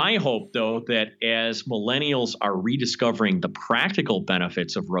it's my hope, though, that as millennials are rediscovering the practical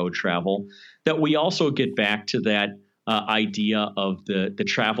benefits of road travel, that we also get back to that idea of the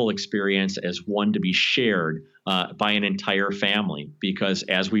travel experience as one to be shared by an entire family. Because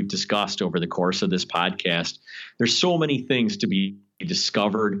as we've discussed over the course of this podcast, there's so many things to be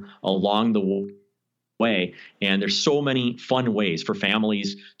discovered along the way. And there's so many fun ways for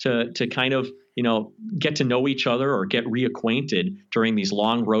families to kind of, get to know each other or get reacquainted during these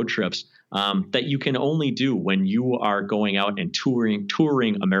long road trips that you can only do when you are going out and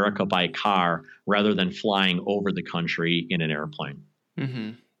touring America by car rather than flying over the country in an airplane. Mm-hmm.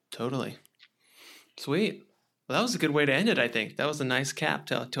 Totally. Sweet. Well, that was a good way to end it, I think. That was a nice cap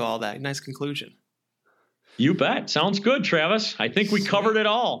to all that. Nice conclusion. You bet. Sounds good, Travis. I think we covered it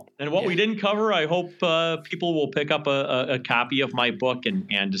all. And what we didn't cover, I hope people will pick up a copy of my book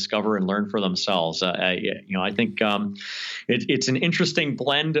and discover and learn for themselves. I think it's an interesting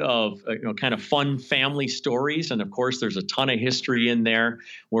blend of kind of fun family stories, and of course, there's a ton of history in there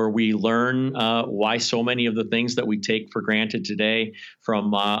where we learn why so many of the things that we take for granted today,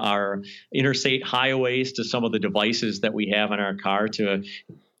 from our interstate highways to some of the devices that we have in our car to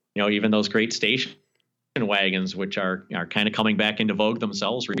even those great station wagons, which are kind of coming back into vogue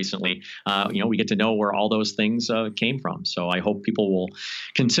themselves recently. We get to know where all those things came from. So I hope people will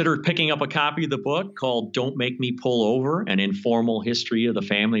consider picking up a copy of the book called Don't Make Me Pull Over, An Informal History of the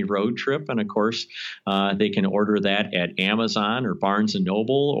Family Road Trip. And of course, they can order that at Amazon or Barnes &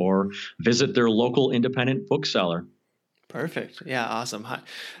 Noble or visit their local independent bookseller. Perfect. Yeah, awesome.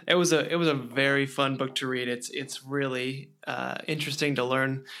 It was a very fun book to read. It's really interesting to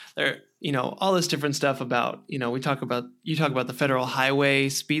learn there. All this different stuff about, you talk about the federal highway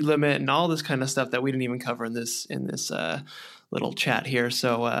speed limit and all this kind of stuff that we didn't even cover in this little chat here.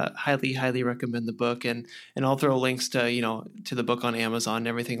 So highly recommend the book, and I'll throw links to the book on Amazon and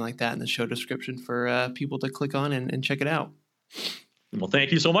everything like that in the show description for people to click on and check it out. Well,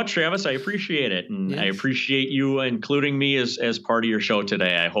 thank you so much, Travis. I appreciate it, and I appreciate you including me as part of your show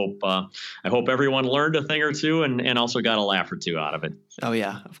today. I hope everyone learned a thing or two and also got a laugh or two out of it. Oh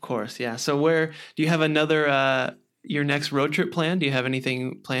yeah, of course, yeah. So where do you have another your next road trip planned? Do you have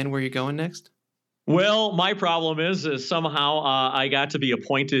anything planned where you're going next? Well, my problem is somehow I got to be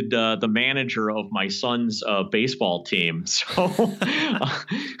appointed the manager of my son's baseball team. So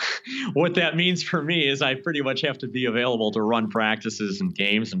what that means for me is I pretty much have to be available to run practices and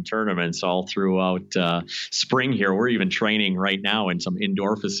games and tournaments all throughout spring here. We're even training right now in some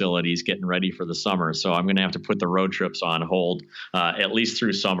indoor facilities getting ready for the summer. So I'm going to have to put the road trips on hold at least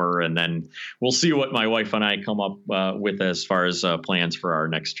through summer. And then we'll see what my wife and I come up with as far as plans for our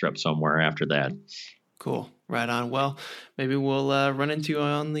next trip somewhere after that. Cool. Right on. Well, maybe we'll run into you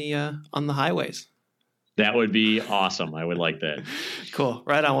on the highways. That would be awesome. I would like that. Cool.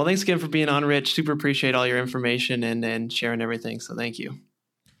 Right on. Well, thanks again for being on, Rich. Super appreciate all your information and sharing everything. So thank you.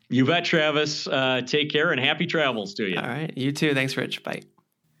 You bet, Travis. Take care and happy travels to you. All right. You too. Thanks, Rich. Bye.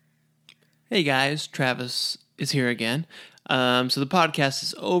 Hey, guys. Travis is here again. So the podcast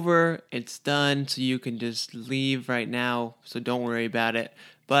is over. It's done. So you can just leave right now. So don't worry about it.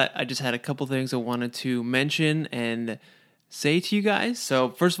 But I just had a couple things I wanted to mention and say to you guys. So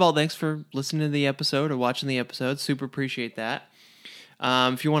first of all, thanks for listening to the episode or watching the episode. Super appreciate that.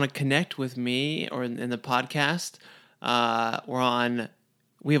 If you want to connect with me or in the podcast, we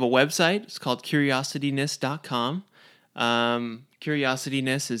have a website. It's called CuriosityNess.com.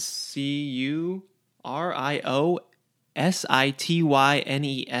 CuriosityNess is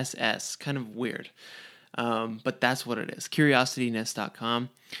CuriosityNess. Kind of weird. But that's what it is. CuriosityNess.com.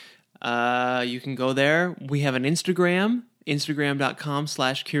 You can go there. We have an Instagram,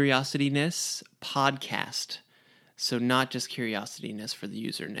 Instagram.com/CuriosityNess podcast. So not just CuriosityNess for the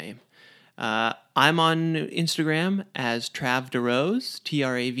username. I'm on Instagram as Trav DeRose,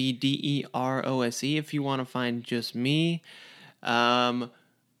 TravDeRose, if you want to find just me. We're on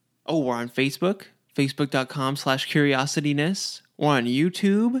Facebook, Facebook.com/CuriosityNess. We're on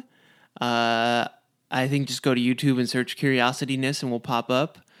YouTube. I think just go to YouTube and search CuriosityNess and we'll pop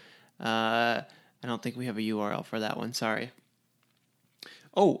up. I don't think we have a URL for that one. Sorry.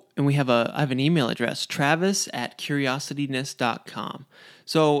 Oh, and I have an email address, travis@curiosityness.com.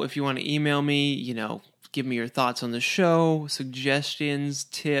 So if you want to email me, give me your thoughts on the show, suggestions,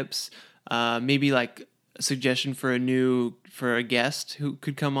 tips, maybe like a suggestion for a guest who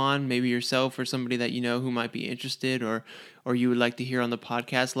could come on, maybe yourself or somebody that who might be interested or you would like to hear on the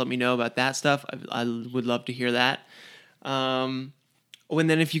podcast, let me know about that stuff. I would love to hear that. And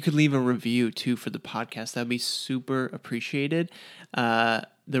then if you could leave a review too for the podcast, that'd be super appreciated. The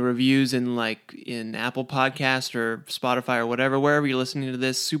reviews in Apple Podcast or Spotify or whatever, wherever you're listening to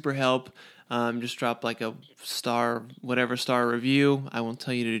this, super help. Just drop like a star review. I won't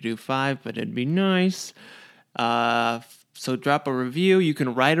tell you to do 5, but it'd be nice. So drop a review. You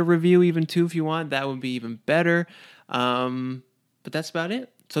can write a review even too if you want. That would be even better. But that's about it.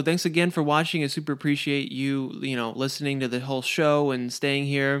 So thanks again for watching. I super appreciate you, listening to the whole show and staying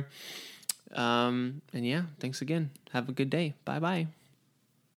here. And yeah, thanks again. Have a good day. Bye-bye.